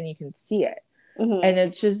family and you can see it. Hmm. And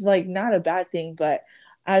it's just like not a bad thing, but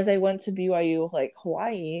as I went to BYU, like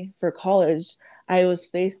Hawaii for college, I was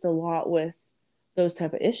faced a lot with those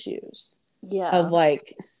type of issues of Yeah.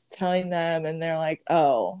 like telling them and they're like,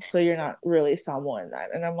 oh, so you're not really someone then.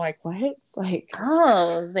 And I'm like, what? It's like,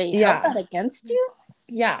 Oh, they held yeah, that against you?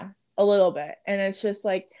 yeah, a little bit. And it's just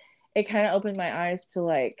like it kind of opened my eyes to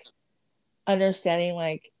like understanding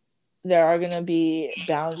like there are going to be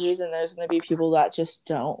boundaries and there's going to be people that just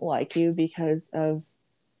don't like you because of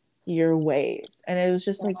your ways. And it was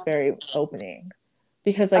just like very opening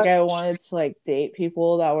because like Uh, I wanted to like date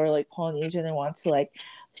people that were like Polynesian and want to like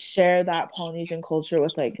share that Polynesian culture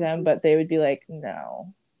with like them, but they would be like,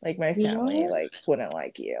 no, like my you know family what? like wouldn't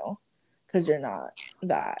like you because you're not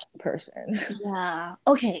that person. Yeah.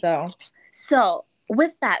 Okay. So So,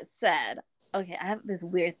 with that said, okay, I have this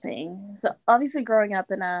weird thing. So, obviously, growing up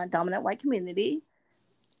in a dominant white community,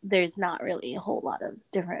 there's not really a whole lot of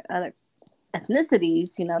different other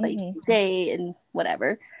ethnicities, that you mm-hmm, can date and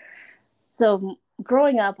whatever. So,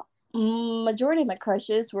 growing up, majority of my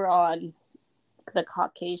crushes were on the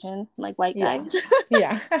Caucasian, like white yeah, guys.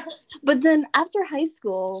 yeah. But then after high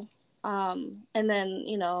school, and then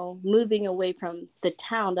moving away from the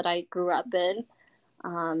town that I grew up in,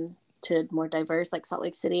 to more diverse, like Salt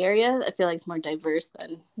Lake City area. I feel like it's more diverse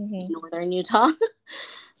than Mm-hmm. northern Utah.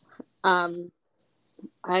 um,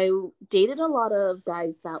 I dated a lot of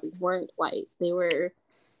guys that weren't white. They were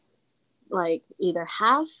like either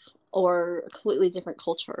half or a completely different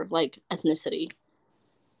culture, like ethnicity.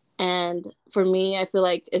 And for me, I feel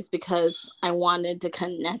like it's because I wanted to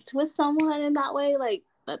connect with someone in that way, like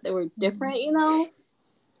that they were different,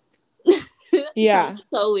 It Yeah. sounds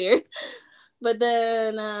so weird. But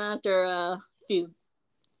then after a few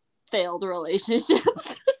failed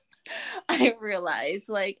relationships, I realized,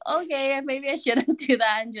 like, okay, maybe I shouldn't do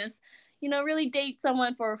that and just, really date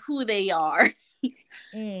someone for who they are.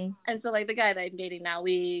 Mm. And so, like, the guy that I'm dating now,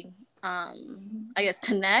 we, I guess,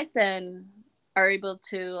 connect and are able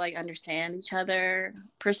to, like, understand each other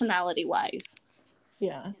personality wise.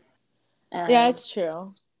 Yeah. Yeah, And it's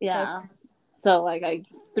true. yeah. That's So, like, I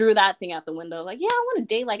threw that thing out the window. Like, yeah, I want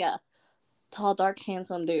to date, like, a tall, dark,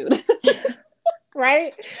 handsome dude.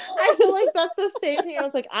 right. I feel like that's the same thing. I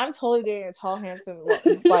was like, I'm totally dating a tall, handsome,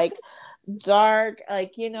 like dark,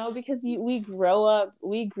 like because we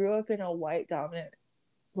grew up in a white dominant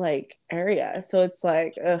like area, so it's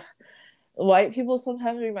like, ugh, white people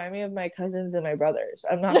sometimes remind me of my cousins and my brothers.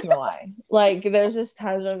 I'm not gonna lie. Like, there's just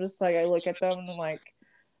times where I'm just like, I look at them and I'm like,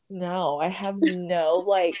 no, I have no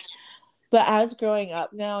like. But as growing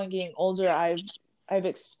up now and getting older, I've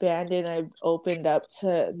expanded and I've opened up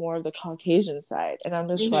to more of the Caucasian side. And I'm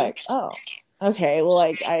just Hmm. like, oh, okay. Well,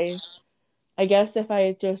 like I guess if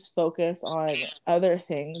I just focus on other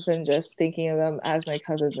things and just thinking of them as my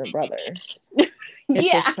cousins and brothers, it's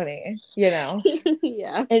Yeah. just funny, Yeah.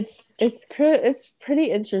 It's pretty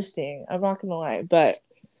interesting. I'm not gonna lie, but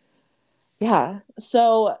yeah.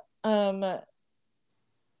 So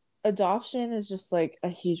adoption is just like a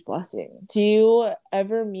huge blessing. Do you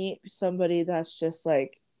ever meet somebody that's just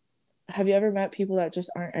like, have you ever met people that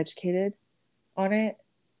just aren't educated on it?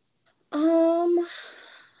 Um,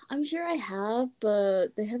 I'm sure I have, but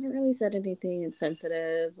they haven't really said anything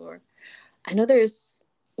insensitive or I know there's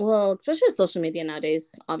well, especially with social media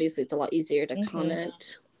nowadays, obviously it's a lot easier to Mm-hmm.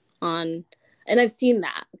 comment on and I've seen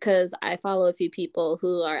that because I follow a few people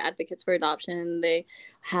who are advocates for adoption. They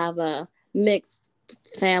have a mixed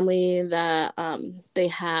family that they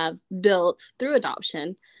have built through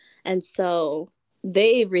adoption. And so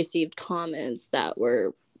they've received comments that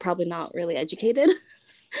were probably not really educated.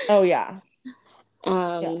 Oh yeah,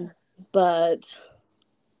 yeah. um, but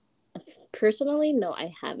personally, no,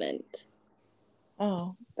 I haven't.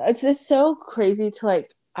 Oh, it's just so crazy to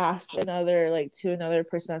like ask another like to another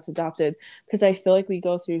person that's adopted because I feel like we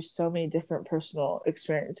go through so many different personal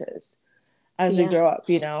experiences as we Yeah. grow up,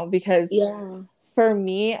 because Yeah. for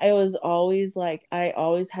me, I was always like, I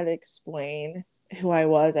always had to explain who I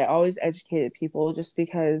was. I always educated people just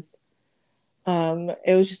because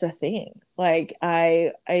it was just a thing. Like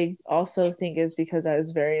I also think it's because I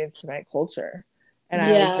was very into my culture and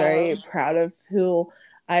I was Yeah. very proud of who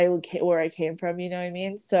where I came from, you know what I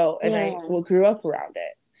mean? So, and I Yeah. grew up around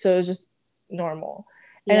it. So it was just normal.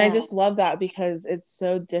 And I just love that because it's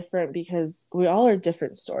so different because we all are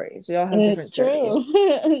different stories. We all have different journeys.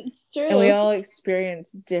 It's true. And we all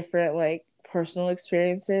experience different like personal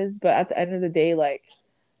experiences. But at the end of the day, like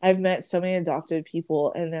I've met so many adopted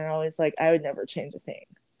people and they're always like, I would never change a thing.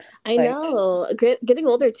 I know. Getting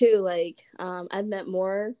older too, like I've met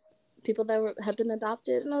more people that have been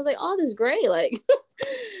adopted and I was like, oh, this is great. Like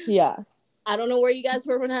yeah. I don't know where you guys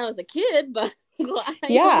were when I was a kid, but I'm glad I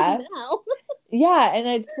am now. Yeah, and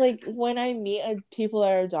it's like when I meet people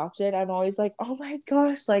that are adopted, I'm always like, oh my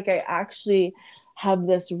gosh, like I actually have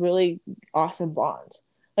this really awesome bond.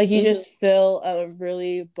 Like you just feel a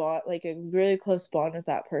really bond, like a really close bond with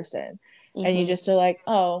that person, and you just are like,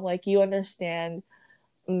 oh, like you understand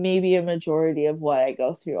maybe a majority of what I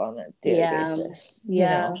go through on a daily basis. You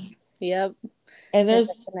know? Yep. And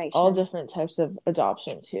there's all different types of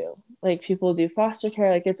adoption too. Like people do foster care,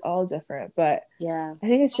 like it's all different. But yeah, I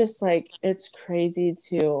think it's just like it's crazy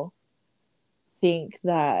to think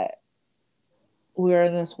that we're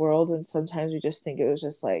in this world and sometimes we just think it was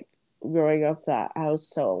just like growing up that I was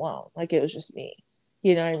so alone. Like it was just me.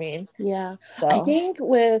 You know what I mean? Yeah. So I think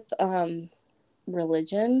with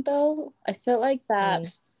religion though, I feel like that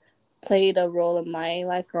played a role in my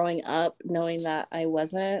life growing up, knowing that I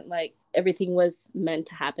wasn't like everything was meant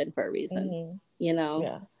to happen for a reason. You know?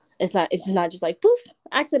 Yeah. It's not just like poof,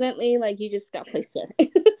 accidentally, like you just got placed there.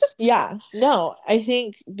 Yeah. No, I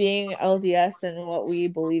think being LDS and what we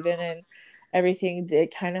believe in and everything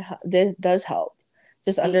does help.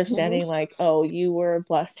 Just understanding like, oh, you were a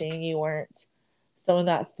blessing, you weren't someone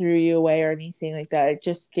that threw you away or anything like that. It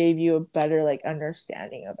just gave you a better like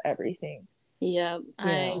understanding of everything. Yeah,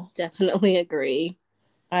 I definitely agree.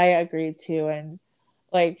 I agree too. And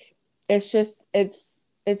like it's just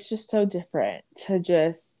so different to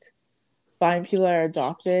just find people that are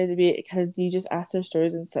adopted because you just ask their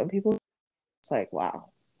stories and some people it's like wow.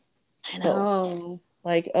 I know.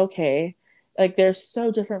 Like okay. Like they're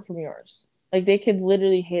so different from yours. Like they could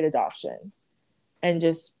literally hate adoption and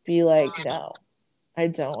just be like, no, I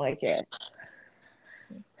don't like it.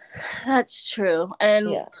 That's true.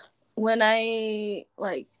 And when I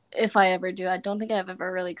like if I ever do, I don't think I've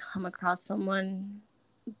ever really come across someone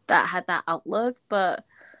that had that outlook, but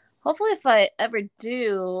hopefully if I ever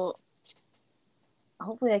do,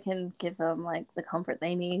 hopefully I can give them like the comfort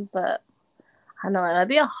they need, but I don't know, that'd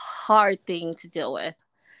be a hard thing to deal with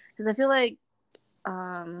because I feel like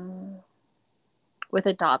with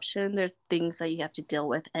adoption there's things that you have to deal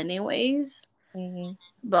with anyways,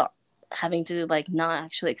 but having to like not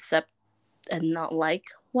actually accept and not like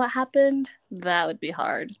what happened, that would be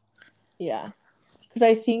hard. Yeah, because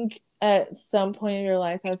I think at some point in your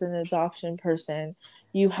life as an adoption person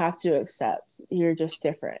you have to accept you're just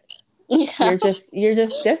different. You're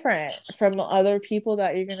just different from other people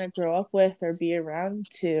that you're gonna grow up with or be around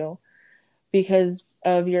to because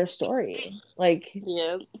of your story. Like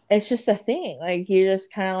it's just a thing. Like you're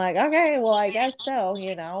just kind of like, okay, well I guess so,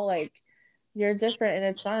 you know, like you're different and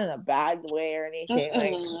it's not in a bad way or anything.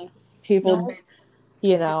 Like people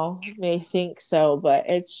you know may think so, but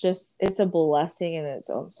it's a blessing in its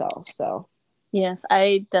own self. So yes,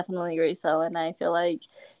 I definitely agree. So, and I feel like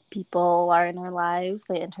people are in our lives,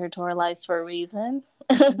 they enter into our lives for a reason.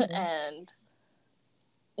 And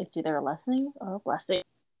it's either a lesson or a blessing.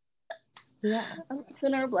 Yeah. A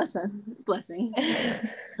lesson or a blessing.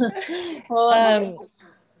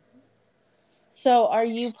 So are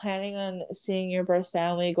you planning on seeing your birth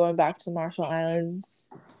family going back to Marshall Islands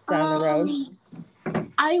down the road?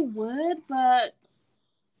 I would, but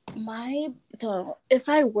if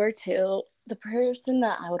I were to, the person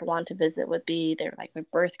that I would want to visit would be either like my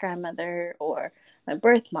birth grandmother or my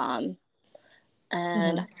birth mom.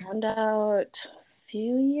 And I found out a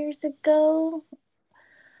few years ago,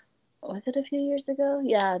 was it a few years ago?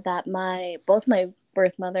 Yeah, that both my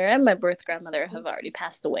birth mother and my birth grandmother have already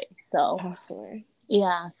passed away. So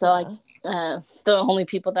yeah, so the only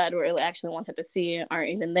people that really actually wanted to see aren't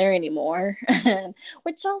even there anymore,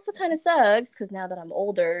 which also kind of sucks because now that I'm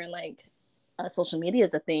older and like social media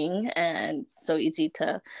is a thing and it's so easy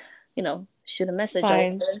to, shoot a message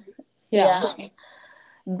over. Yeah.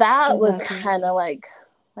 That was kind of like,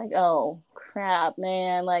 oh crap,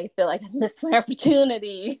 man, like I feel like I missed my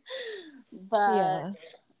opportunity. But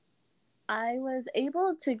I was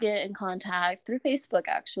able to get in contact through Facebook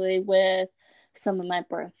actually with some of my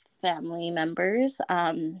birth family members,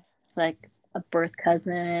 like a birth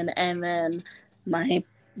cousin, and then my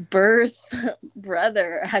birth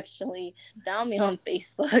brother actually found me on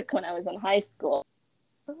Facebook when I was in high school.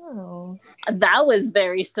 Oh, that was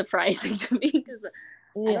very surprising to me because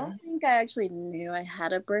I don't think I actually knew I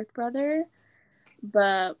had a birth brother,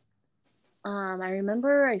 But I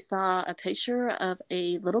remember I saw a picture of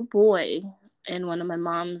a little boy in one of my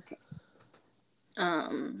mom's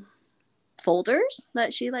um, folders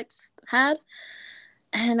that she like had,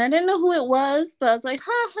 and I didn't know who it was, but I was like,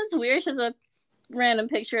 "Huh, that's weird." It's just a random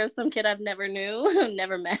picture of some kid I've never knew,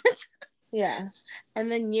 never met. Yeah. And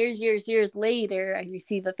then years later, I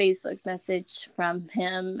receive a Facebook message from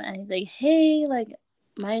him, and he's like, "Hey, like,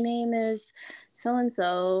 my name is so and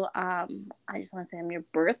so. I just want to say I'm your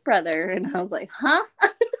birth brother." And I was like, "Huh?"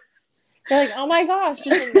 You're like, oh my gosh,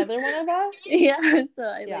 there's another one of us? Yeah. So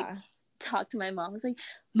I like Yeah. talked to my mom. I was like,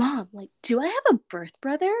 "Mom, like, do I have a birth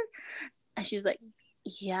brother?" And she's like,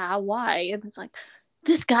 "Yeah, why?" And it's like,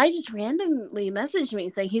 this guy just randomly messaged me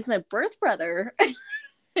saying he's my birth brother.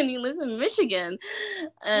 And he lives in Michigan.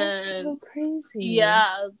 That's And so crazy.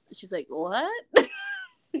 yeah, she's like, "What?"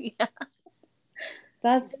 Yeah.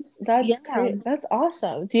 That's Yeah. great. That's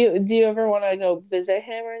awesome. Do you ever want to go visit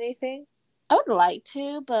him or anything? I would like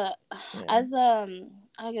to, but Yeah. as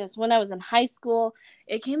I guess when I was in high school,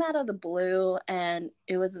 it came out of the blue and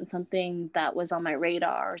it wasn't something that was on my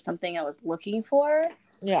radar or something I was looking for.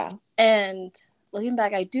 Yeah. And looking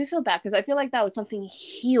back, I do feel bad because I feel like that was something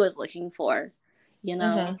he was looking for, you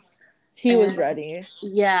know. Uh-huh. He was And ready.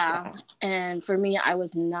 yeah, Yeah. and for me, I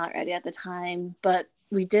was not ready at the time, but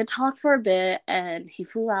we did talk for a bit, and he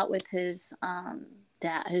flew out with his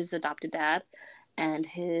dad, his adopted dad, and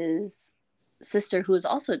his sister, who was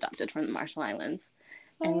also adopted from the Marshall Islands,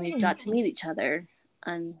 and Oh, we got nice. to meet each other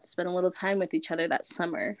and spend a little time with each other that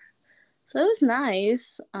summer. So it was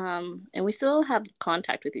nice, and we still have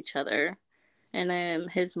contact with each other. And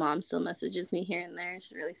his mom still messages me here and there.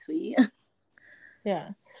 She's really sweet. Yeah.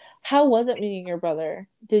 How was it meeting your brother?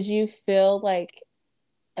 Did you feel like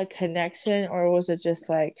a connection, or was it just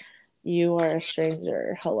like you are a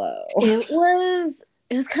stranger? Hello. It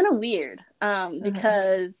was kind of weird Uh-huh.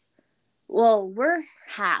 because well, we're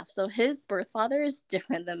half, so his birth father is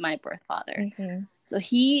different than my birth father. Hmm. So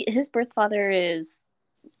his birth father is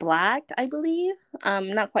black, I believe.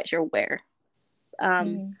 Not quite sure where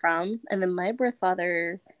Hmm. from, and then my birth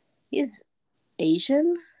father is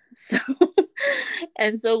Asian. So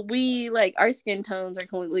and so we like our skin tones are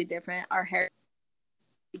completely different, our hair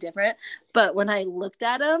is different, but when I looked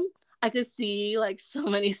at him, I could see like so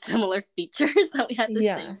many similar features that we had the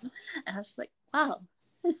Yeah. same, and I was just like, wow,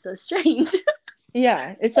 it's so strange.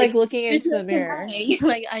 Yeah. It's like Like, looking it's into the just mirror. hi.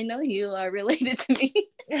 Like, I know you are related to me.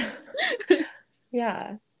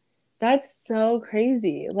 Yeah. That's so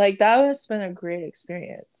crazy. Like that has been a great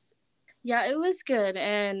experience. Yeah, it was good.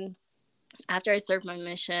 And after I served my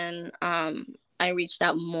mission, I reached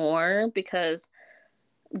out more because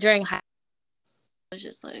during high I was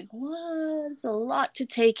just like, what? It's a lot to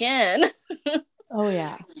take in. Oh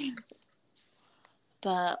yeah.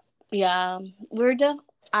 But yeah,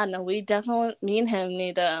 I don't know, we definitely, me and him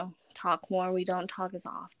need to talk more. We don't talk as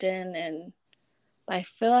often. And I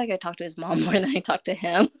feel like I talk to his mom more than I talk to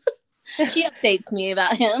him. She updates me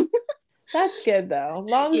about him. That's good though.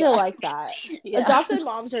 Moms are Yeah. like that. Yeah. Adopted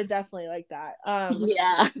moms are definitely like that.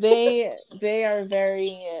 Yeah. They are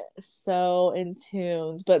very so in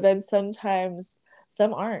tune, but then sometimes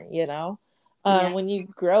some aren't, you know. Yeah. When you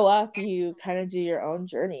grow up, you kind of do your own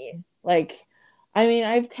journey. Like, I mean,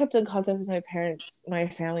 I've kept in contact with my parents, my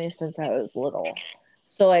family since I was little.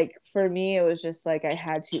 So like for me, it was just like I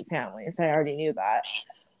had two families. I already knew that.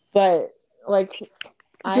 But like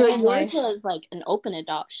I So have yours my was like an open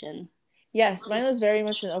adoption. Yes, mine was very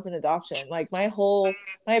much an open adoption. Like my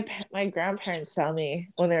grandparents found me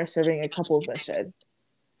when they were serving a couples mission,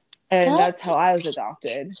 and That that's how I was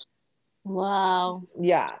adopted. wow.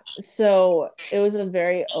 Yeah, so it was a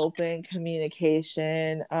very open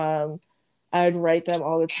communication. I would write them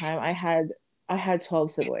all the time. I had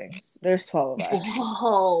 12 siblings. There's 12 of us.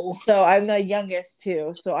 Whoa. So I'm the youngest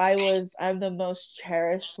too. So I'm the most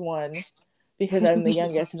cherished one because I'm the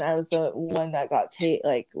youngest and I was the one that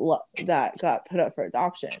that got put up for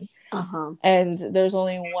adoption. Uh-huh. And there's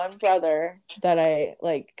only one brother that I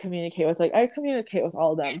like communicate with. Like I communicate with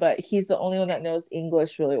all of them, but he's the only one that knows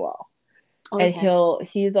English really well. And Okay.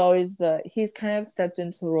 he's kind of stepped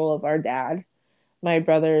into the role of our dad. My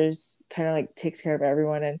brother's kind of like takes care of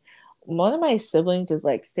everyone, and one of my siblings is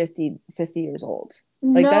like 50 years old.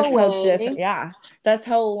 Like No that's how different, way. yeah, that's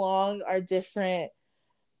how long our different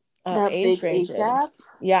That age big age gap? ranges.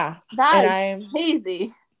 Yeah. That And is I'm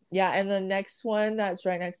crazy. Yeah, and the next one that's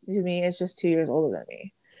right next to me is just 2 years older than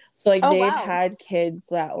me. So like Oh they've wow. had kids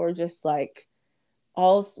that were just like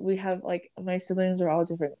all we have like my siblings are all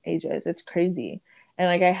different ages. It's crazy. And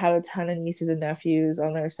like I have a ton of nieces and nephews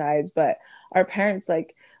on their sides, but our parents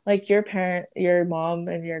like like your mom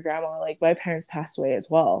and your grandma, like my parents passed away as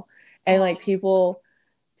well. And Oh, like people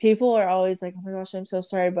are always like, oh my gosh, I'm so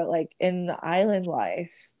sorry. But like in the island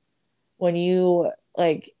life, when you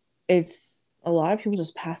like, it's a lot of people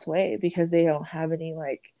just pass away because they don't have any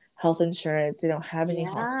like health insurance, they don't have any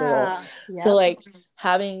hospital. yeah. So Yep. like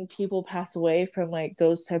having people pass away from like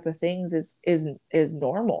those type of things is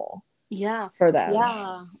normal Yeah. for them,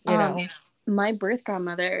 Yeah. you know. My birth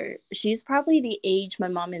grandmother, she's probably the age my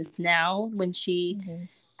mom is now when she Mm-hmm.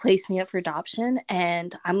 placed me up for adoption.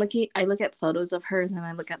 And I look at photos of her and then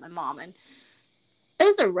I look at my mom, and it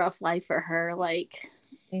was a rough life for her. Like,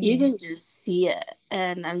 you Mm-hmm. can just see it.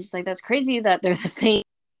 And I'm just like, that's crazy that they're the same,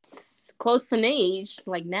 close in age,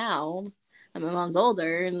 like now. And my mom's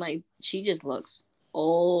older, and like, she just looks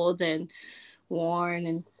old and worn,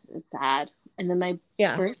 and it's sad. And then my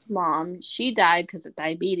Yeah, birth mom, she died because of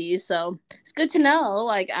diabetes. So it's good to know.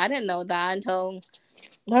 Like, I didn't know that until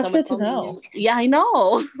that's someone good to told know. me. Yeah, I know.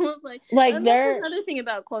 I was like, Like and that's there, another thing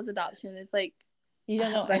about closed adoption. It's like you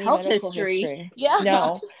don't know the any health medical history. history. Yeah.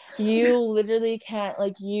 No, you literally can't,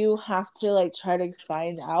 like, you have to like try to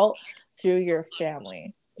find out through your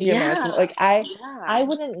family, your medical. Yeah. Like I Yeah.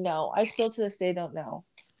 wouldn't know. I still to this day don't know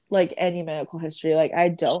like any medical history. Like I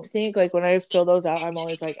don't think, like when I fill those out, I'm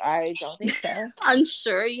always like, I don't think so. I'm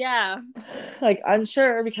sure. Yeah. Like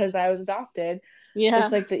unsure because I was adopted. Yeah.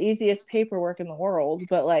 It's like the easiest paperwork in the world,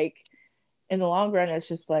 but like in the long run, it's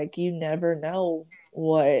just like you never know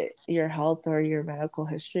what your health or your medical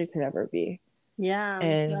history could ever be. Yeah.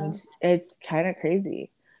 And Yeah. it's kind of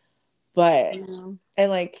crazy. But, Yeah.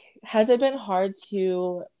 and like, has it been hard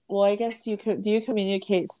to, well, I guess you could, do you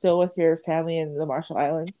communicate still with your family in the Marshall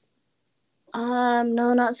Islands?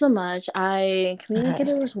 No, not so much. I Okay.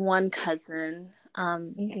 communicated with one cousin.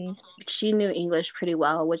 Hmm. She knew English pretty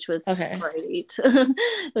well, which was Okay. great.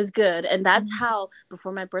 It was good. And that's Mhm. how,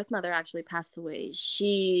 before my birth mother actually passed away,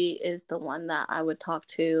 she is the one that I would talk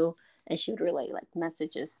to, and she would relay like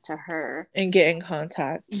messages to her. And get in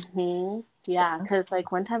contact. Yeah, because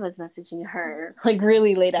like one time I was messaging her like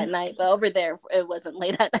really late at night, but over there it wasn't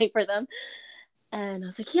late at night for them. And I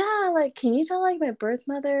was like, yeah, like, can you tell like my birth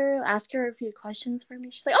mother, ask her a few questions for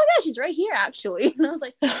me? She's like, oh yeah, she's right here actually. And I was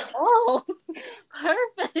like, oh,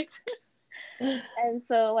 perfect. And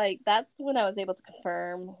so like that's when I was able to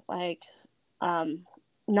confirm like um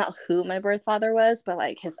not who my birth father was, but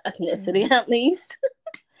like his ethnicity Mhm. at least.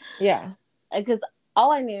 Yeah. Because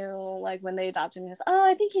all I knew like when they adopted me was, oh,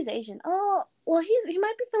 I think he's Asian. Oh, well, he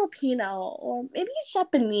might be Filipino, or maybe he's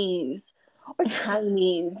Japanese or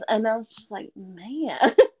Chinese. And I was just like, man,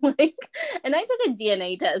 like, and I took a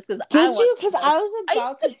DNA test because I Did wanted you? Because to know. I was I,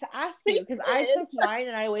 about to ask I you because I did. took mine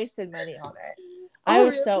and I wasted money on it. I Oh,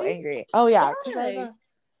 was so really? angry. Oh yeah, Why?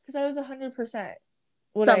 because I was 100%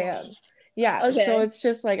 what I Someone. am. Yeah, so Okay. it's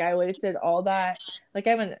just like I wasted all that. Like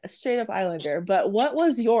I'm a straight up islander. But what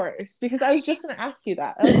was yours? Because I was just gonna ask you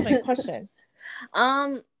that. That was my question.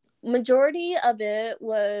 um, Majority of it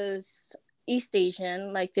was East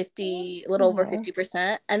Asian, like 50, a little over Oh,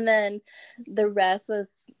 50%, and then the rest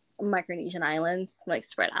was Micronesian islands, like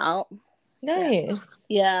spread out. Yeah, nice.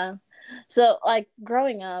 yeah. So like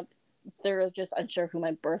growing up, they were just unsure who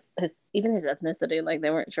my even his ethnicity. Like they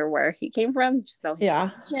weren't sure where he came from. Just know he's Yeah,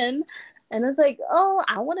 Asian, and it's like, oh,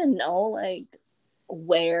 I want to know like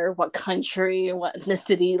where, what country, what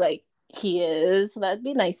ethnicity, like he is. So that'd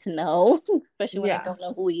be nice to know, especially when I yeah. don't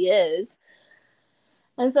know who he is.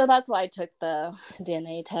 And so that's why I took the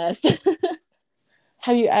DNA test.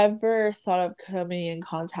 Have you ever thought of coming in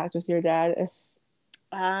contact with your dad if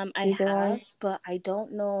I he's alive? have, but I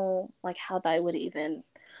don't know like how that would even.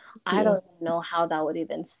 I Do don't know how that would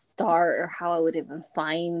even start or how I would even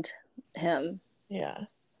find him. yeah,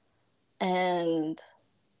 And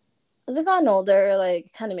as I gotten older,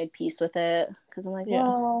 like kind of made peace with it because I'm like, yeah,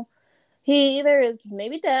 well, he either is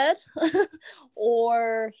maybe dead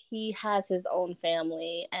or he has his own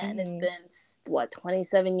family, and it's hmm, been what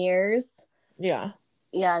 27 years. yeah.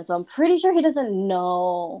 Yeah, so I'm pretty sure he doesn't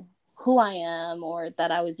know who I am or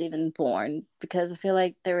that I was even born, because I feel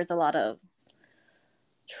like there was a lot of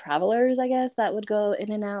travelers, I guess, that would go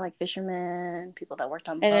in and out, like fishermen, people that worked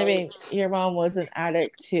on And I mean, boats. your mom was an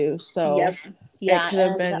addict too, so Yep. it Yeah, could have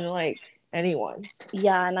and been like anyone.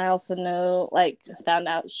 yeah, and I also know, like, found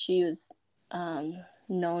out she was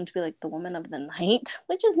known to be like the woman of the night,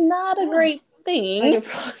 which is not a Oh, great like thing. a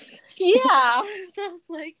prostitute. Yeah, so I was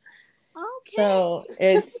like, So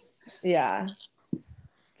okay. it's yeah,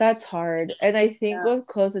 that's hard. And I think Yeah. with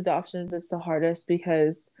close adoptions, it's the hardest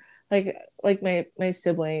because like my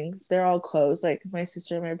siblings, they're all close, like my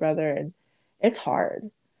sister and my brother, and it's hard.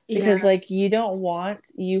 because like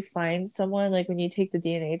you find someone, like when you take the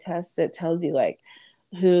DNA test, it tells you like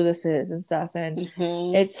who this is and stuff, and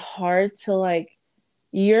it's hard to like,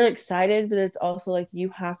 you're excited, but it's also like you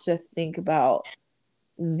have to think about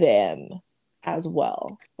them as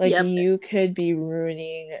well. Like Yep. you could be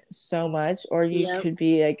ruining so much, or you Yep. could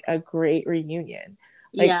be like a great reunion.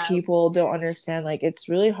 Like Yeah. people don't understand, like it's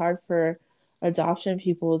really hard for adoption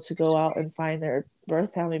people to go out and find their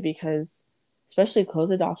birth family, because especially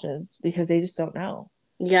close adoptions, because they just don't know.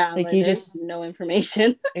 Yeah, Like like you there's just no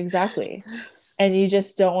information. exactly. And you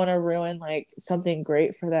just don't want to ruin like something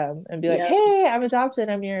great for them and be like, Yep. "Hey, I'm adopted.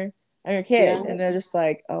 I'm your kid." Yeah. And they're just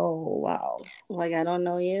like, "Oh, wow." Like, I don't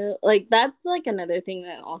know you. Like, that's like another thing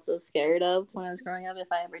that I'm also scared of when I was growing up.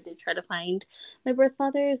 If I ever did try to find my birth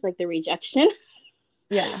father, is like the rejection.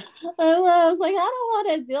 Yeah. I was like, I don't want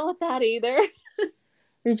to deal with that either.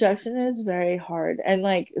 Rejection is very hard. And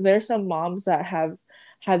like there's some moms that have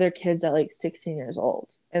had their kids at like 16 years old,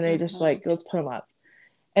 and they just like, let's put them up.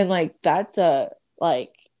 And like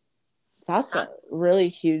like that's a really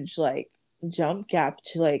huge like jump gap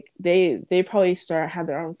to like, they probably have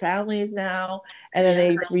their own families now, and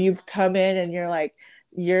then you come in and you're like,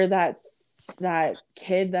 you're that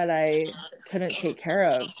kid that I couldn't take care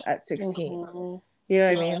of at 16. You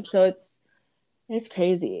know what I mean? So it's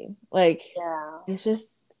crazy. Like Yeah. it's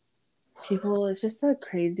just people, it's just a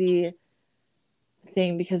crazy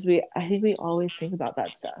thing, because I think we always think about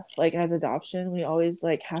that stuff. Like as adoption, we always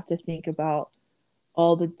like have to think about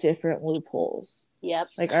all the different loopholes. Yep.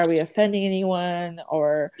 Like, are we offending anyone,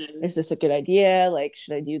 or is this a good idea? Like,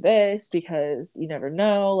 should I do this? Because you never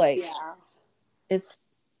know. Like, Yeah.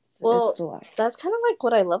 it's Well, the life. that's kind of like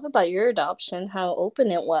what I love about your adoption, how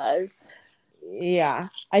open it was. Yeah,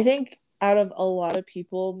 I think out of a lot of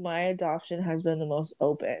people, my adoption has been the most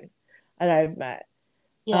open that I've met.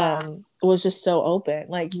 Yeah. Was just so open.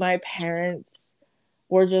 Like my parents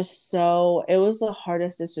were just so, it was the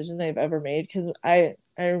hardest decision they've ever made, because I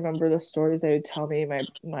remember the stories they would tell me,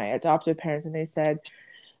 my adoptive parents, and they said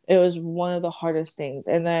it was one of the hardest things.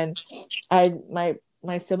 And then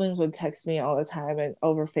my siblings would text me all the time and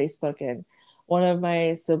over Facebook, and one of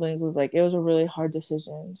my siblings was like, it was a really hard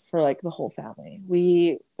decision for like the whole family.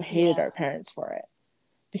 We hated our parents for it,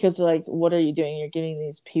 because they're like, what are you doing? You're giving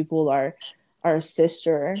these people our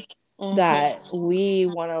sister that we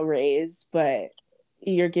want to raise, but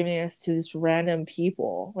you're giving us to this random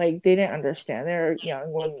people. Like they didn't understand. They were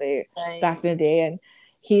young when they back in the day, and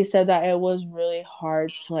he said that it was really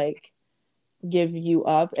hard to like give you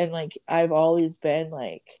up. And like I've always been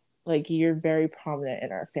like you're very prominent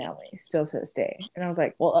in our family still to this day. And I was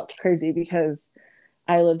like, well, that's crazy, because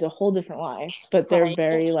I lived a whole different life. But they're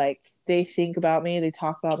very like, they think about me, they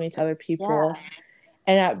talk about me to other people. Yeah.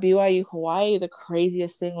 And at BYU Hawaii, the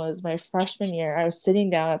craziest thing was my freshman year, I was sitting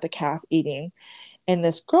down at the caf eating, and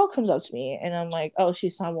this girl comes up to me, and I'm like, oh,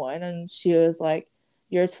 she's someone. And she was like,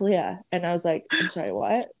 you're Talia. And I was like, I'm sorry,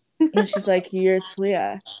 what? And she's like, you're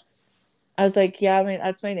Talia. I was like, yeah, I mean,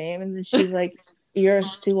 that's my name. And then she's like, you're a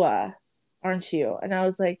Sua, aren't you? And I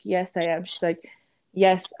was like, yes, I am. She's like,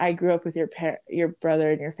 yes, I grew up with your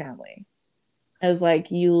brother and your family. I was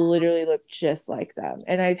like, you literally look just like them.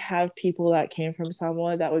 And I'd have people that came from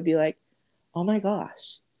Samoa that would be like, oh my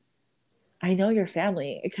gosh, I know your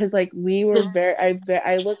family, because like we were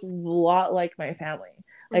I look a lot like my family.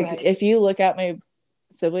 Like if you look at my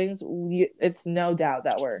siblings, it's no doubt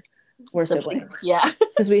that we're siblings. Yeah.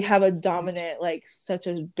 Because we have a dominant, like such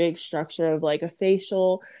a big structure of like a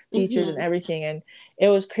facial features and everything. And it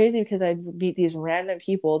was crazy, because I'd meet these random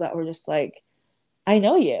people that were just like, I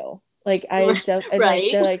know you. Like and like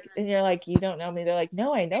they're like, and you're like, you don't know me. They're like,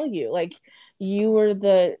 no, I know you. Like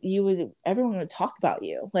everyone would talk about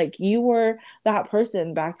you. Like you were that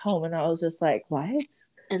person back home. And I was just like, what?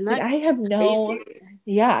 And like I have no,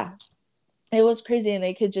 yeah, it was crazy. And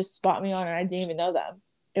they could just spot me on, and I didn't even know them.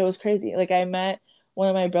 It was crazy. Like I met one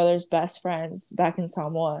of my brother's best friends back in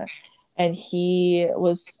Samoa, and he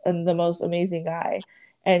was the most amazing guy,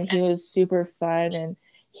 and he was super fun, and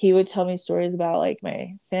he would tell me stories about like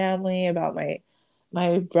my family, about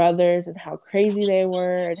my brothers, and how crazy they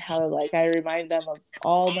were, and how like I remind them of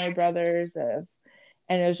all my brothers of,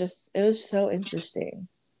 and it was so interesting.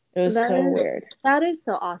 It was so weird. That is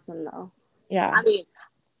so awesome though. Yeah. I mean,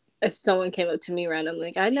 if someone came up to me randomly,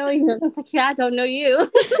 like, I know you. I was like, yeah, I don't know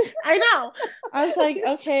you. I know. I was like,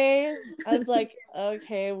 okay. I was like,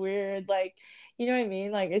 okay, weird. Like, you know what I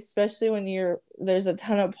mean? Like, especially when there's a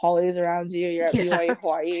ton of polys around you, you're at BYU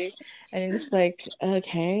Hawaii, and you're just like,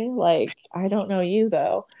 okay, like, I don't know you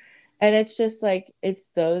though. And it's just like, it's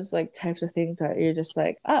those like types of things that you're just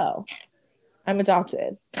like, oh, I'm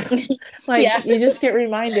adopted. Like, Yeah. you just get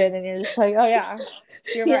reminded and you're just like, oh yeah,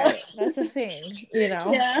 you're Yeah. right. That's a thing, you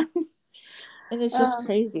know? Yeah. And it's just Um,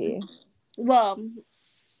 crazy. well,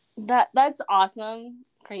 that's awesome,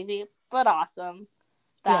 crazy, but awesome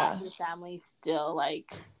that Yeah. your family still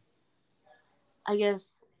like, I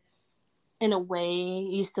guess, in a way,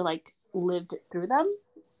 you still like lived through them,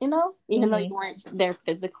 even though you Hmm. weren't there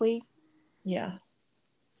physically. Yeah.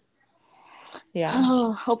 Yeah.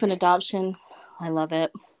 Oh, open adoption. I love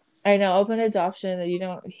it. I know open adoption, you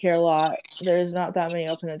don't hear a lot. There's not that many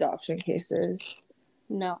open adoption cases.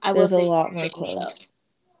 No, I will There's a say lot one more thing though. close.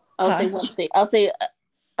 I'll say Huh? one thing. I'll say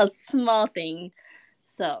a small thing.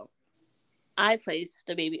 So I placed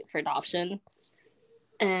the baby for adoption,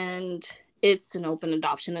 and it's an open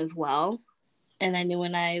adoption as well. And I knew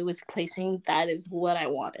when I was placing that is what I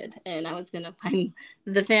wanted, and I was gonna find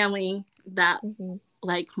the family that Hmm.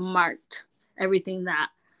 like marked everything that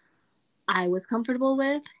I was comfortable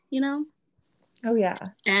with, you know. Oh yeah.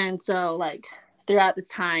 And so like throughout this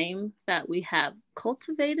time that we have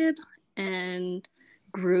cultivated and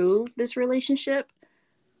grew this relationship,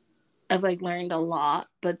 I've like learned a lot,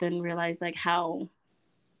 but then realized like how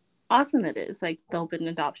awesome it is, like the open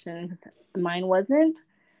adoption, because mine wasn't,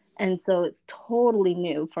 and so it's totally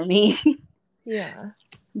new for me. Yeah.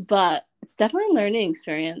 But it's definitely a learning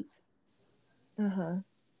experience, Uh-huh.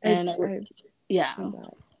 and yeah, I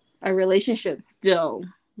bet. our relationship's still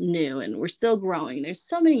new, and we're still growing. There's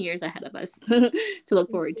so many years ahead of us to look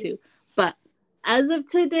forward to, but as of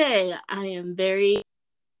today, I am very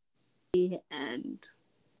and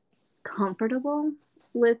comfortable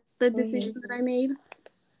with the Hmm. decision that I made.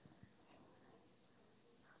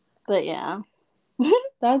 But yeah.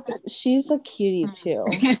 She's a cutie too.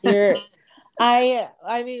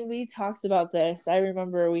 I mean, we talked about this. I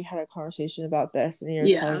remember we had a conversation about this and you were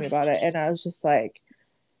telling Yeah. me about it, and I was just like,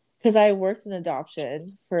 because I worked in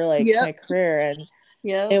adoption for like my Yep. career, and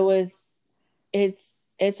Yep. it was it's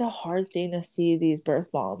a hard thing to see these birth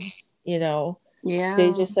moms, you know. They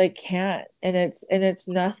Yeah. just like can't, and it's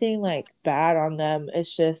nothing like bad on them.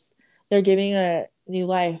 It's just they're giving a new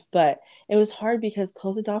life, but it was hard because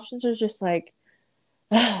closed adoptions are just like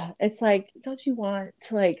it's like, don't you want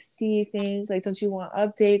to like see things, like don't you want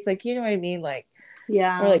updates, like, you know what I mean, like, or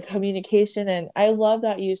Yeah. like communication. And I love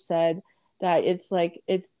that you said that it's like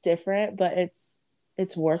it's different, but it's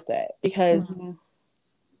worth it, because Mm-hmm.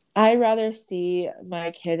 I rather see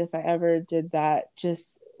my kid, if I ever did that,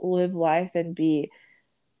 just live life and be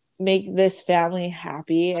make this family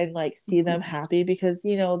happy and like see them Mm-hmm. happy, because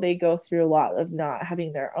you know they go through a lot of not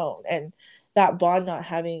having their own, and that bond, not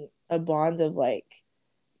having a bond of like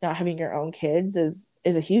not having your own kids is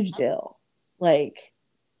a huge deal. Like,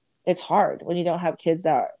 it's hard when you don't have kids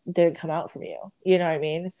that didn't come out from you, you know what I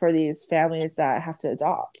mean, for these families that have to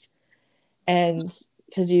adopt. And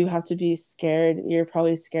because you have to be scared, you're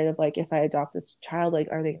probably scared of like, if I adopt this child, like,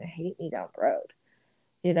 are they going to hate me down the road,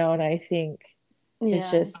 you know? And I think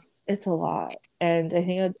Yeah. it's a lot, and I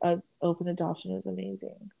think a open adoption is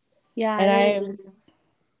amazing. Yeah, And it really is.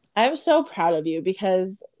 I'm so proud of you,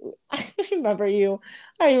 because I remember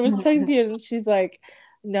I was texting you and she's like,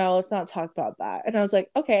 no, let's not talk about that. And I was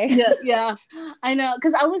like, okay. Yeah, yeah. I know,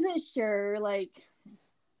 because I wasn't sure, like,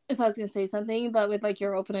 if I was gonna say something, but with like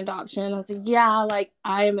your open adoption, I was like, yeah, like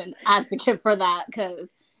I'm an advocate for that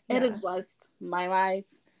because it has Yeah. blessed my life,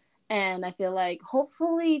 and I feel like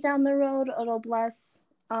hopefully down the road it'll bless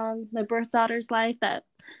my birth daughter's life, that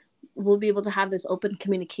we'll be able to have this open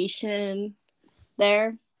communication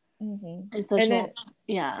there, Hmm. and so And she won't.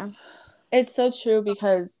 Yeah. it's so true,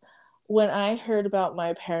 because when I heard about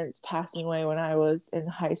my parents passing away when I was in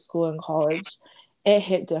high school and college, it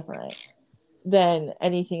hit different than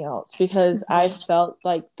anything else, because I Mm-hmm. felt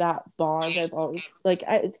like that bond. I've always like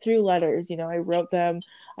through letters, you know, I wrote them,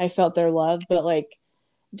 I felt their love, but like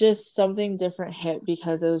just something different hit,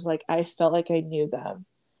 because it was like I felt like I knew them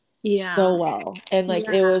so Yeah. well, and like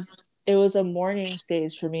Yeah. it was a mourning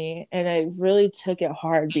stage for me, and I really took it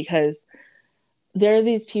hard, because there are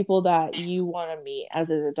these people that you want to meet as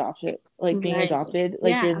an adopted, like being Right. adopted,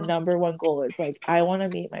 like your Yeah. number one goal is like, I want to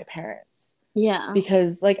meet my parents, Yeah.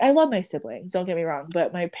 because like I love my siblings, don't get me wrong,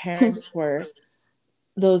 but my parents were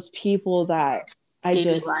those people that I Gave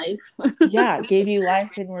you just, life. yeah, gave you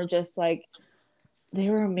life, and were just like, they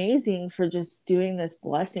were amazing for just doing this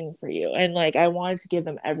blessing for you. And like, I wanted to give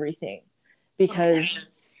them everything,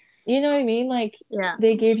 because you know what I mean? Like, Yeah.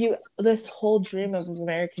 they gave you this whole dream of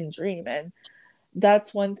American dream. And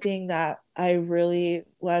that's one thing that I really,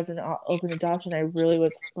 as an open adoption, I really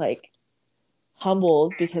was like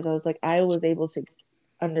humbled, because I was like, I was able to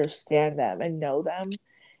understand them and know them.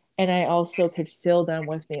 And I also could feel them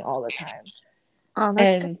with me all the time. Oh,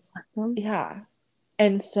 that's so And awesome. yeah.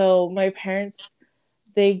 And so my parents,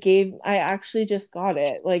 I actually just got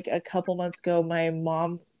it like a couple months ago. My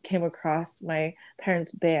mom came across my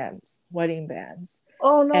parents' bands, wedding bands.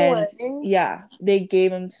 Oh, no And way. yeah, they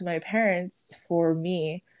gave them to my parents for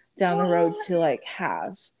me down the road to like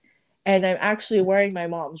have. And I'm actually wearing my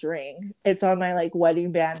mom's ring. It's on my like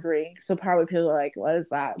wedding band ring. So probably people are like, what is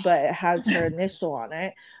that? But it has her initial on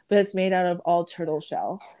it. But it's made out of all turtle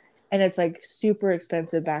shell. And it's like super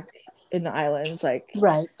expensive back in the islands. Like,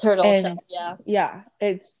 Right, turtle shell. and Yeah. yeah,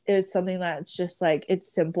 it's something that's just like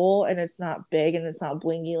it's simple and it's not big and it's not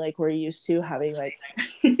blingy like we're used to having like,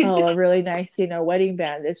 oh, a really nice, wedding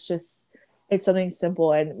band. It's something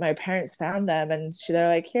simple. And my parents found them and they're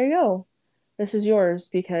like, here you go, this is yours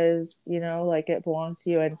because like it belongs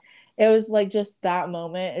to you. And it was like just that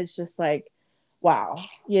moment, it's just like, wow,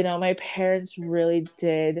 my parents really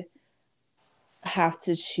did have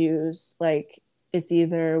to choose. Like, it's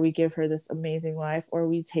either we give her this amazing life or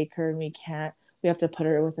we take her and we have to put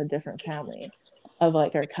her with a different family of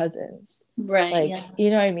like our cousins, Right. like, Yeah. you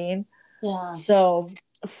know what I mean? Yeah. So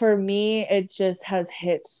for me, it just has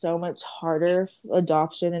hit so much harder,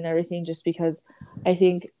 adoption and everything, just because I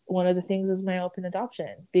think one of the things was my open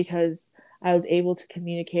adoption, because I was able to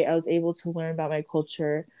communicate, I was able to learn about my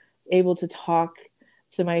culture, I was able to talk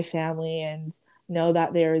to my family and know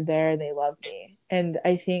that they're there and they love me. And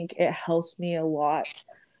I think it helps me a lot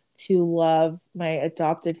to love my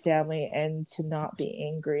adopted family and to not be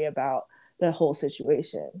angry about the whole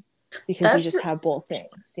situation, because you That's just have both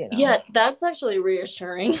things. yeah, that's actually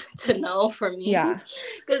reassuring to know for me Yeah.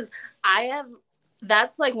 because I have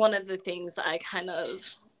that's like one of the things I kind of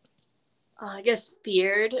I guess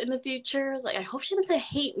feared in the future. I was like, I hope she doesn't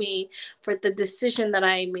hate me for the decision that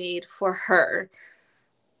I made for her.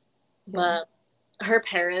 Yeah. But her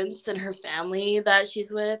parents and her family that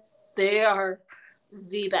she's with, they are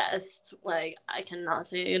the best. Like I cannot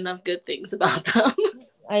say enough good things about them.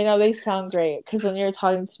 I know they sound great, because when you're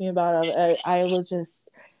talking to me about them, I was just,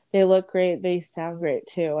 they look great, they sound great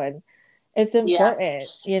too. And it's Yeah. important,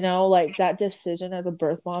 like that decision as a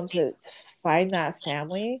birth mom to find that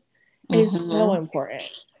family is so Mm-hmm.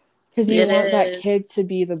 important, because you It want that is. kid to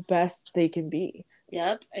be the best they can be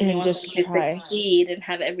Yep. And you and want them just to try. succeed and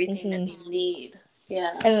have everything that Hmm. they need.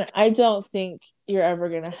 Yeah. And I don't think you're ever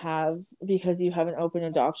going to have, because you have an open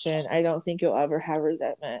adoption, I don't think you'll ever have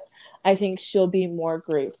resentment. I think she'll be more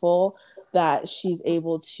grateful that she's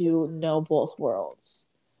able to know both worlds,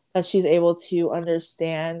 that she's able to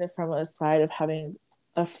understand from a side of having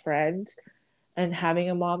a friend and having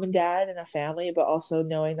a mom and dad and a family, but also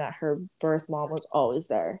knowing that her birth mom was always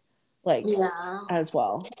there, like, Yeah. as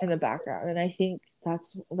well in the background. And I think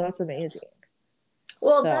that's amazing.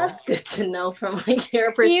 Well, So that's good to know from like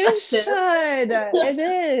your you perspective. should. It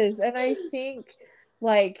is. And I think,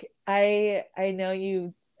 like, I know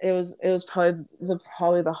you, it was probably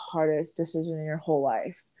the hardest decision in your whole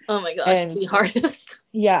life. Oh my gosh, And the hardest.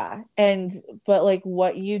 yeah, and but like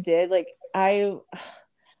what you did, like I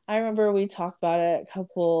remember we talked about it a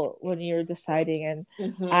couple when you were deciding, and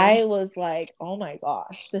Mm-hmm. I was like, "Oh my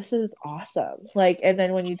gosh, this is awesome!" Like, and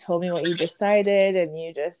then when you told me what you decided and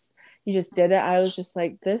you just did it, I was just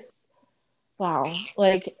like, "This, wow!"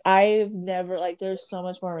 Like, I've never, like, there's so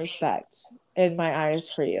much more respect in my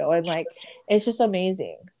eyes for you, and like it's just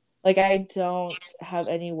amazing. Like, I don't have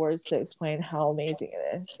any words to explain how amazing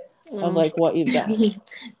it is of Mm. like what you've done.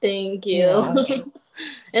 Thank You you. know,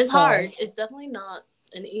 It's so hard. It's definitely not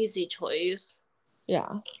an easy choice.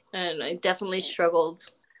 yeah, And I definitely struggled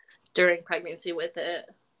during pregnancy with it.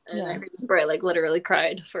 And I yeah, remember I like literally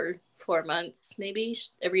cried for 4 months, maybe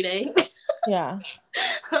every day. yeah.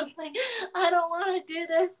 I was like, I don't want to do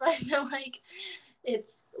this, but I feel like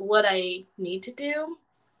it's what I need to do.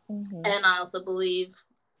 Hmm. And I also believe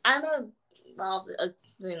I'm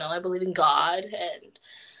I believe in God, and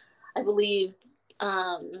I believe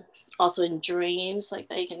um, also in dreams, like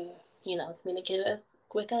they can, communicate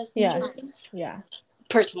with us in Yes, dreams. yeah,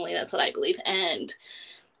 Personally, that's what I believe. And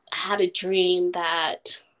I had a dream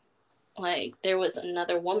that like there was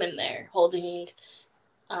another woman there holding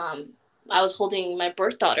um I was holding my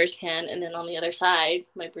birth daughter's hand, and then on the other side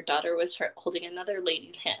my birth daughter was holding another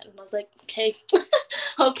lady's hand, and I was like, okay.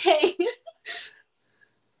 Okay.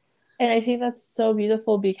 and I think that's so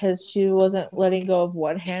beautiful because she wasn't letting go of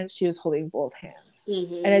one hand, she was holding both hands.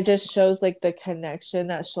 And Hmm. it just shows like the connection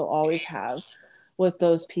that she'll always have with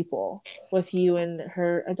those people, with you and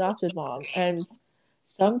her adopted mom. And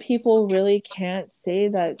some people really can't say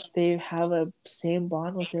that they have a same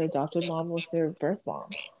bond with their adopted mom with their birth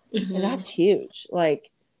mom. And Hmm. that's huge. Like,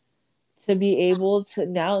 to be able to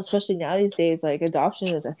now, especially now these days, like adoption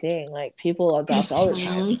is a thing. Like people adopt all the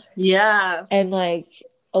time. Yeah. And like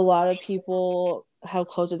a lot of people have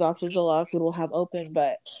closed adoptions, a lot of people have open,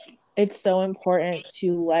 but it's so important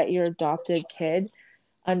to let your adopted kid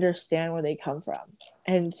understand where they come from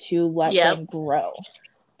and to let Yep. them grow.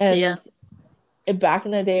 And Yep. back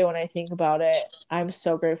in the day when I think about it, I'm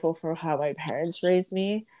so grateful for how my parents raised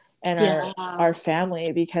me and Yeah. our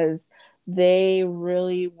family, because they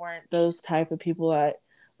really weren't those type of people that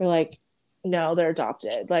were like, no, they're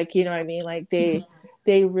adopted. Like, you know what I mean? Like they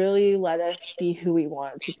really let us be who we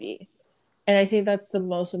wanted to be. And I think that's the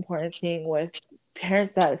most important thing with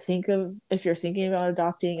parents that think of, if you're thinking about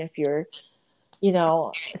adopting, if you're, you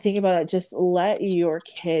know, thinking about it, just let your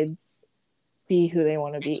kids be who they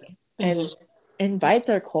want to be and Mm-hmm. invite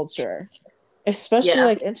their culture, especially Yeah.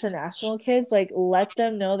 like international kids, like let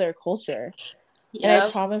them know their culture. And I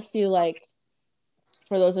Yep. promise you, like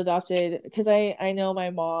for those adopted, because I know my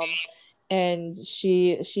mom, and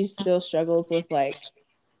she still struggles with like,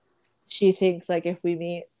 she thinks like if we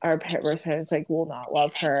meet our birth parents, like we'll not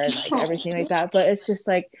love her and like everything like that. But it's just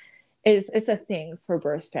like it's a thing for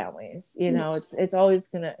birth families, you know. It's always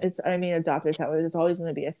gonna, it's, I mean, adopted families, it's always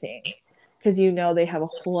gonna be a thing, because you know they have a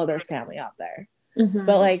whole other family out there. But Mm-hmm.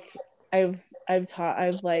 like I've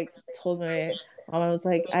like told my mom, I was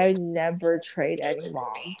like, I would never trade any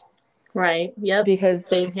mom, Right. Yep. because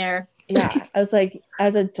Same here. yeah, I was like,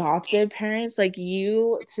 as adopted parents, like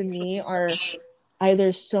you to me are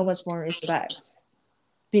either so much more respect,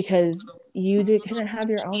 because you couldn't have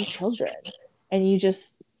your own children, and you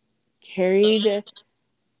just carried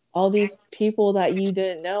all these people that you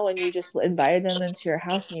didn't know, and you just invited them into your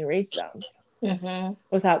house and you raised them Mm-hmm.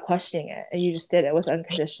 without questioning it, and you just did it with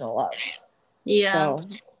unconditional love. Yeah. So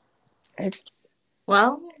it's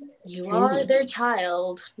Well, it's you are crazy. their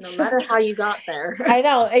child, no matter how you got there. I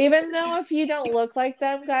know, even though if you don't look like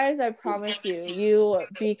them, guys, I promise you, you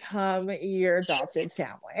become your adopted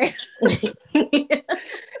family.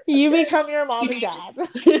 You become your mom and dad.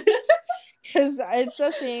 Because it's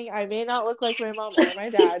a thing. I may not look like my mom or my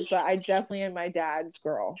dad, but I definitely am my dad's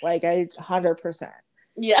girl. Like I 100%.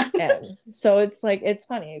 Yeah. And so it's like, it's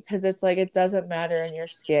funny because it's like it doesn't matter in your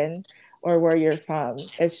skin or where you're from.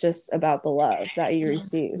 It's just about the love that you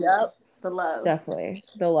receive. Yep. The love. Definitely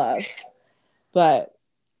the love. But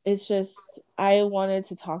it's just, I wanted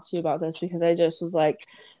to talk to you about this because I just was like,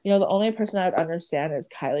 you know, the only person I would understand is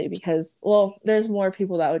Kylie, because, well, there's more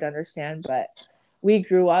people that would understand, but we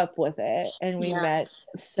grew up with it and we Yeah. met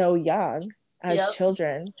so young as Yep.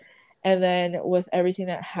 children. And then with everything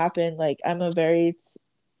that happened, like I'm a very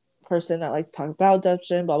person that likes to talk about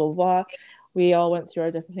adoption, blah, blah, blah. We all went through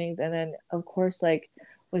our different things. And then, of course, like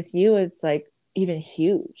with you, it's like even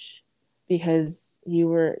huge because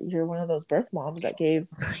you're one of those birth moms that gave,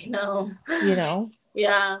 I know. you know,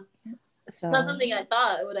 Yeah. Not so something I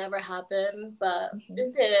thought would ever happen, but mhm.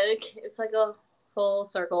 it did. It's like a full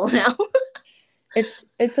circle now.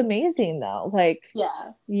 It's amazing though. Like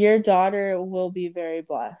Yeah. your daughter will be very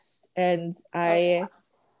blessed, and Oh yeah.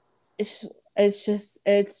 it's just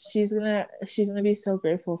it's she's gonna be so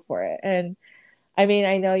grateful for it. And I mean,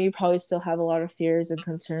 I know you probably still have a lot of fears and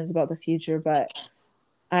concerns about the future, but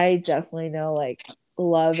I definitely know like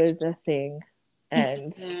love is a thing,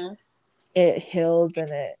 and Mhm. it heals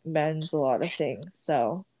and it mends a lot of things.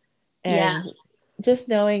 So, and Yeah. just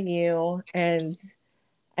knowing you, and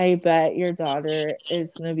I bet your daughter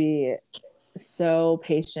is going to be so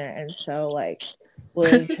patient and so like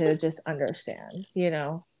willing to just understand, you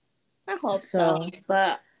know? I hope so. So,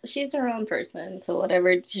 But she's her own person, so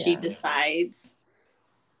whatever she yeah. decides,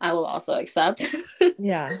 I will also accept.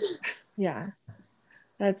 Yeah. Yeah.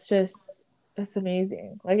 That's just that's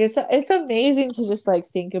amazing. Like it's amazing to just like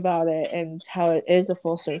think about it and how it is a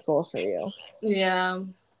full circle for you, Yeah.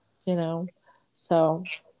 you know? So,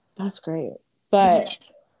 that's great. But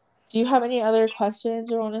do you have any other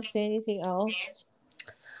questions or want to say anything else?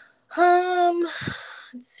 Um,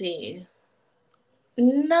 let's see.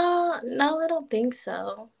 No, no, I don't think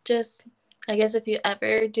so. Just, I guess if you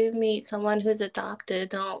ever do meet someone who's adopted,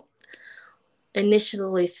 don't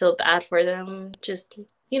initially feel bad for them. Just,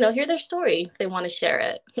 hear their story if they want to share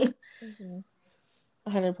it. Mm-hmm.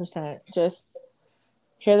 100%. Just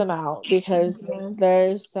hear them out, because Mhm.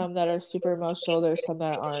 there's some that are super emotional, there's some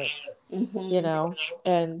that aren't, you Mhm. know,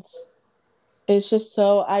 and it's just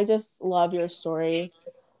so, I just love your story,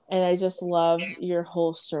 and I just love your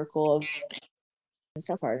whole circle of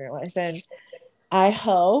so far in your life. And I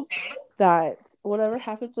hope that whatever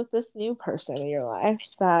happens with this new person in your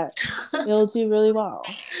life, that it'll do really well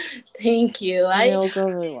Thank you. and I it'll go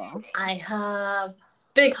really well. I have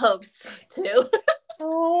big hopes too.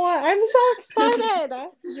 Oh, I'm so excited.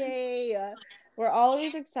 Yay. We're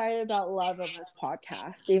always excited about love on this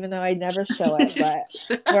podcast, even though I never show it, but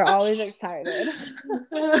we're always excited.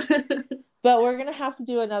 But we're gonna have to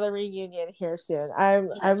do another reunion here soon. I'm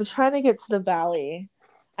trying to get to the valley.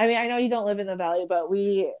 I mean, I know you don't live in the valley, but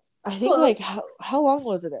I think like how long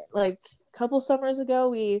was it? Like a couple summers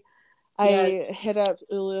ago, I hit up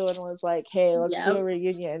Ulu and was like, "Hey, let's do a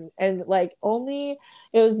reunion." And like only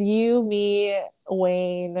it was you, me,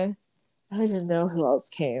 Wayne. I don't even know who else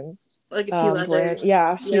came. Like a few others.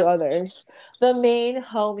 Yeah, a few others. The main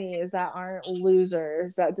homies that aren't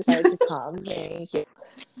losers that decide to come. Thank you.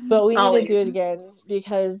 But we need to do it again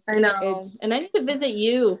because I know. And I need to visit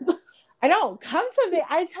you. I know. Come to Vegas.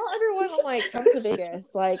 I tell everyone, I'm like, come to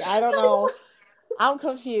Vegas. Like, I don't know. I'm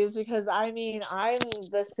confused because I mean, I'm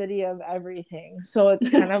the city of everything. So it's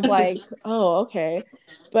kind of like, oh, okay.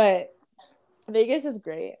 But Vegas is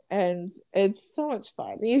great and it's so much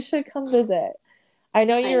fun. You should come visit. I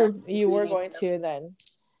know you were going to, and then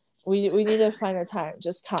we need to find a time.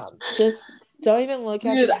 Just come. Just don't even look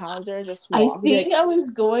at the calendar. Just walk. I think I was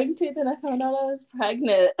going to, then I found out I was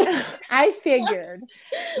pregnant. I figured.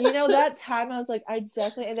 You know, that time I was like, I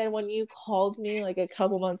definitely. And then when you called me like a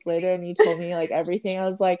couple months later and you told me like everything, I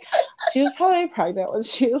was like, she was probably pregnant when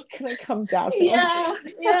she was gonna come down here.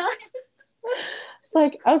 Yeah. It's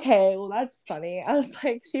like, okay, well that's funny. I was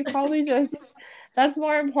like, she probably just. That's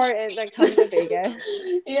more important than coming to Vegas.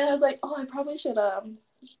 Yeah, I was like, oh, I probably should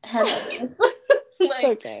handle this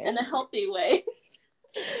in a healthy way.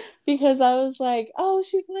 Because I was like, oh,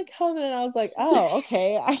 she's gonna come, and I was like, oh,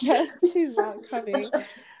 okay, I guess she's not coming. But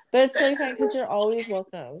it's really fun because you're always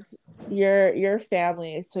welcomed. You're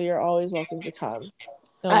family, so you're always welcome to come.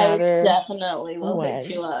 No matter I definitely will hit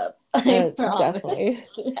you up. Definitely.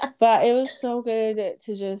 Yeah. But it was so good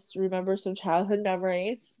to just remember some childhood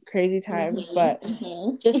memories, crazy times, but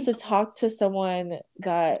just to talk to someone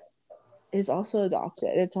that is also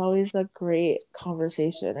adopted. It's always a great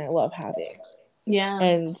conversation I love having. Yeah.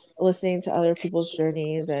 And listening to other people's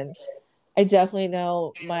journeys. And I definitely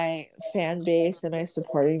know my fan base and my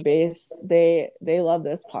supporting base, they love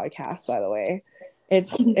this podcast, by the way.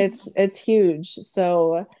 It's huge.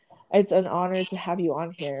 So it's an honor to have you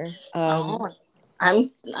on here. I'm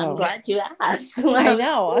glad you asked. I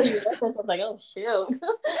know. I was like, oh shoot.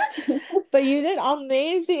 But you did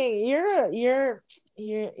amazing. You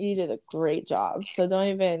did a great job. So don't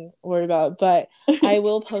even worry about it. But I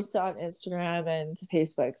will post it on Instagram and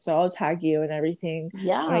Facebook. So I'll tag you and everything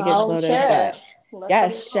when it gets loaded. Share it.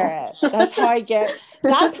 Share it. That's how I get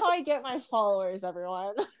my followers,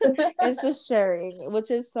 everyone. It's just sharing,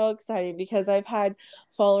 which is so exciting because I've had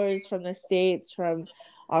followers from the States, from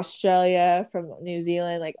Australia, from New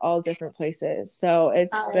Zealand, like all different places. So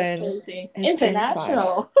it's been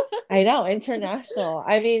international. I know, international.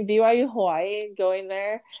 I mean, BYU Hawaii, going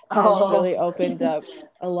there has really opened up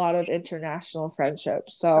a lot of international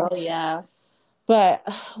friendships. So yeah. But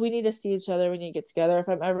we need to see each other. We need to get together. If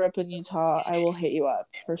I'm ever up in Utah, I will hit you up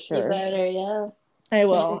for sure. You better, yeah. I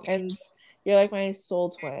will. And you're like my soul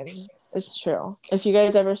twin. It's true. If you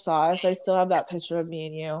guys ever saw us, I still have that picture of me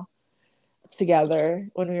and you together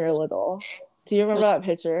when we were little. Do you remember that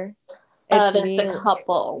picture? It's there's a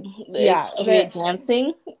couple. Yeah. Are we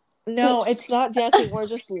dancing? No, it's not dancing. We're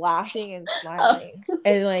just laughing and smiling.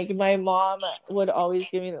 And like my mom would always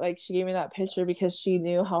give me she gave me that picture because she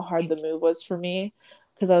knew how hard the move was for me.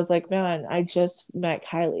 Because I was like, man, I just met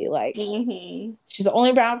Kylie. Like, she's the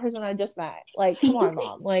only brown person I just met. Like, come on,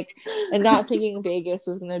 mom. Like, and not thinking Vegas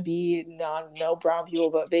was gonna be no brown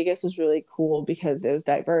people, but Vegas was really cool because it was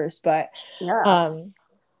diverse. But I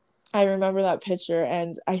remember that picture,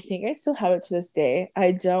 and I think I still have it to this day.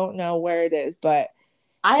 I don't know where it is, but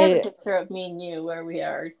I have a picture of me and you where we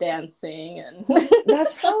are dancing, and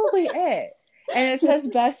that's probably it. And it says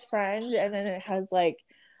best friend, and then it has like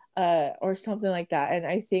or something like that. And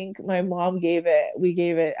I think my mom we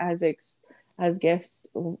gave it as gifts,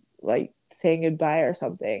 like saying goodbye or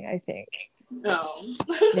something, I think. No.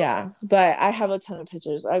 Yeah, but I have a ton of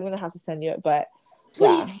pictures. I'm gonna have to send you it, but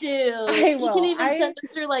please do. You can even send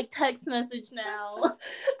it through like text message now.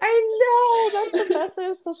 I know, that's the best way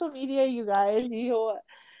of social media, you guys.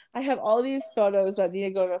 I have all these photos that need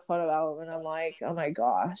to go to a photo album, and I'm like, oh my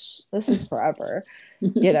gosh, this is forever.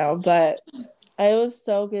 But it was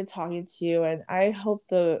so good talking to you, and I hope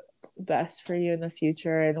the best for you in the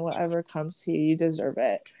future, and whatever comes to you, you deserve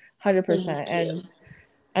it 100%. And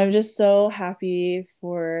I'm just so happy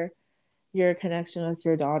for your connection with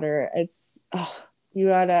your daughter. It's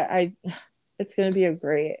it's gonna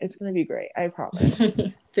be great, I promise.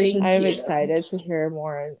 Thank you. I'm excited to hear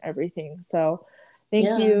more and everything. So Thank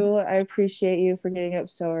Yeah, you. I appreciate you for getting up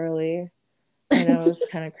so early. I know it's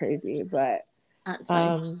kind of crazy, that's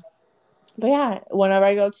fine. um, but yeah, whenever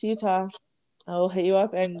I go to Utah, I will hit you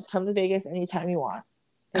up and come to Vegas anytime you want.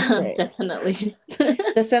 It's great. Definitely.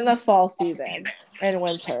 Just in the fall season and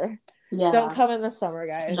winter. Don't Yeah. come in the summer,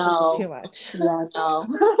 guys. It's too No. much. Yeah, no.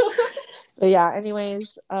 But yeah,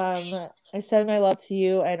 anyways, I send my love to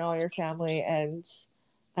you and all your family, and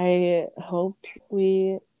I hope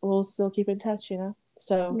we will still keep in touch, you know?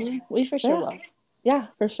 We for So sure yeah. will. Yeah,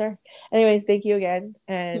 for sure. Anyways, thank you again,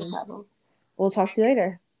 No and problem. we'll talk to you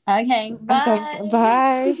later. Okay, Awesome. bye.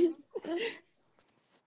 Bye.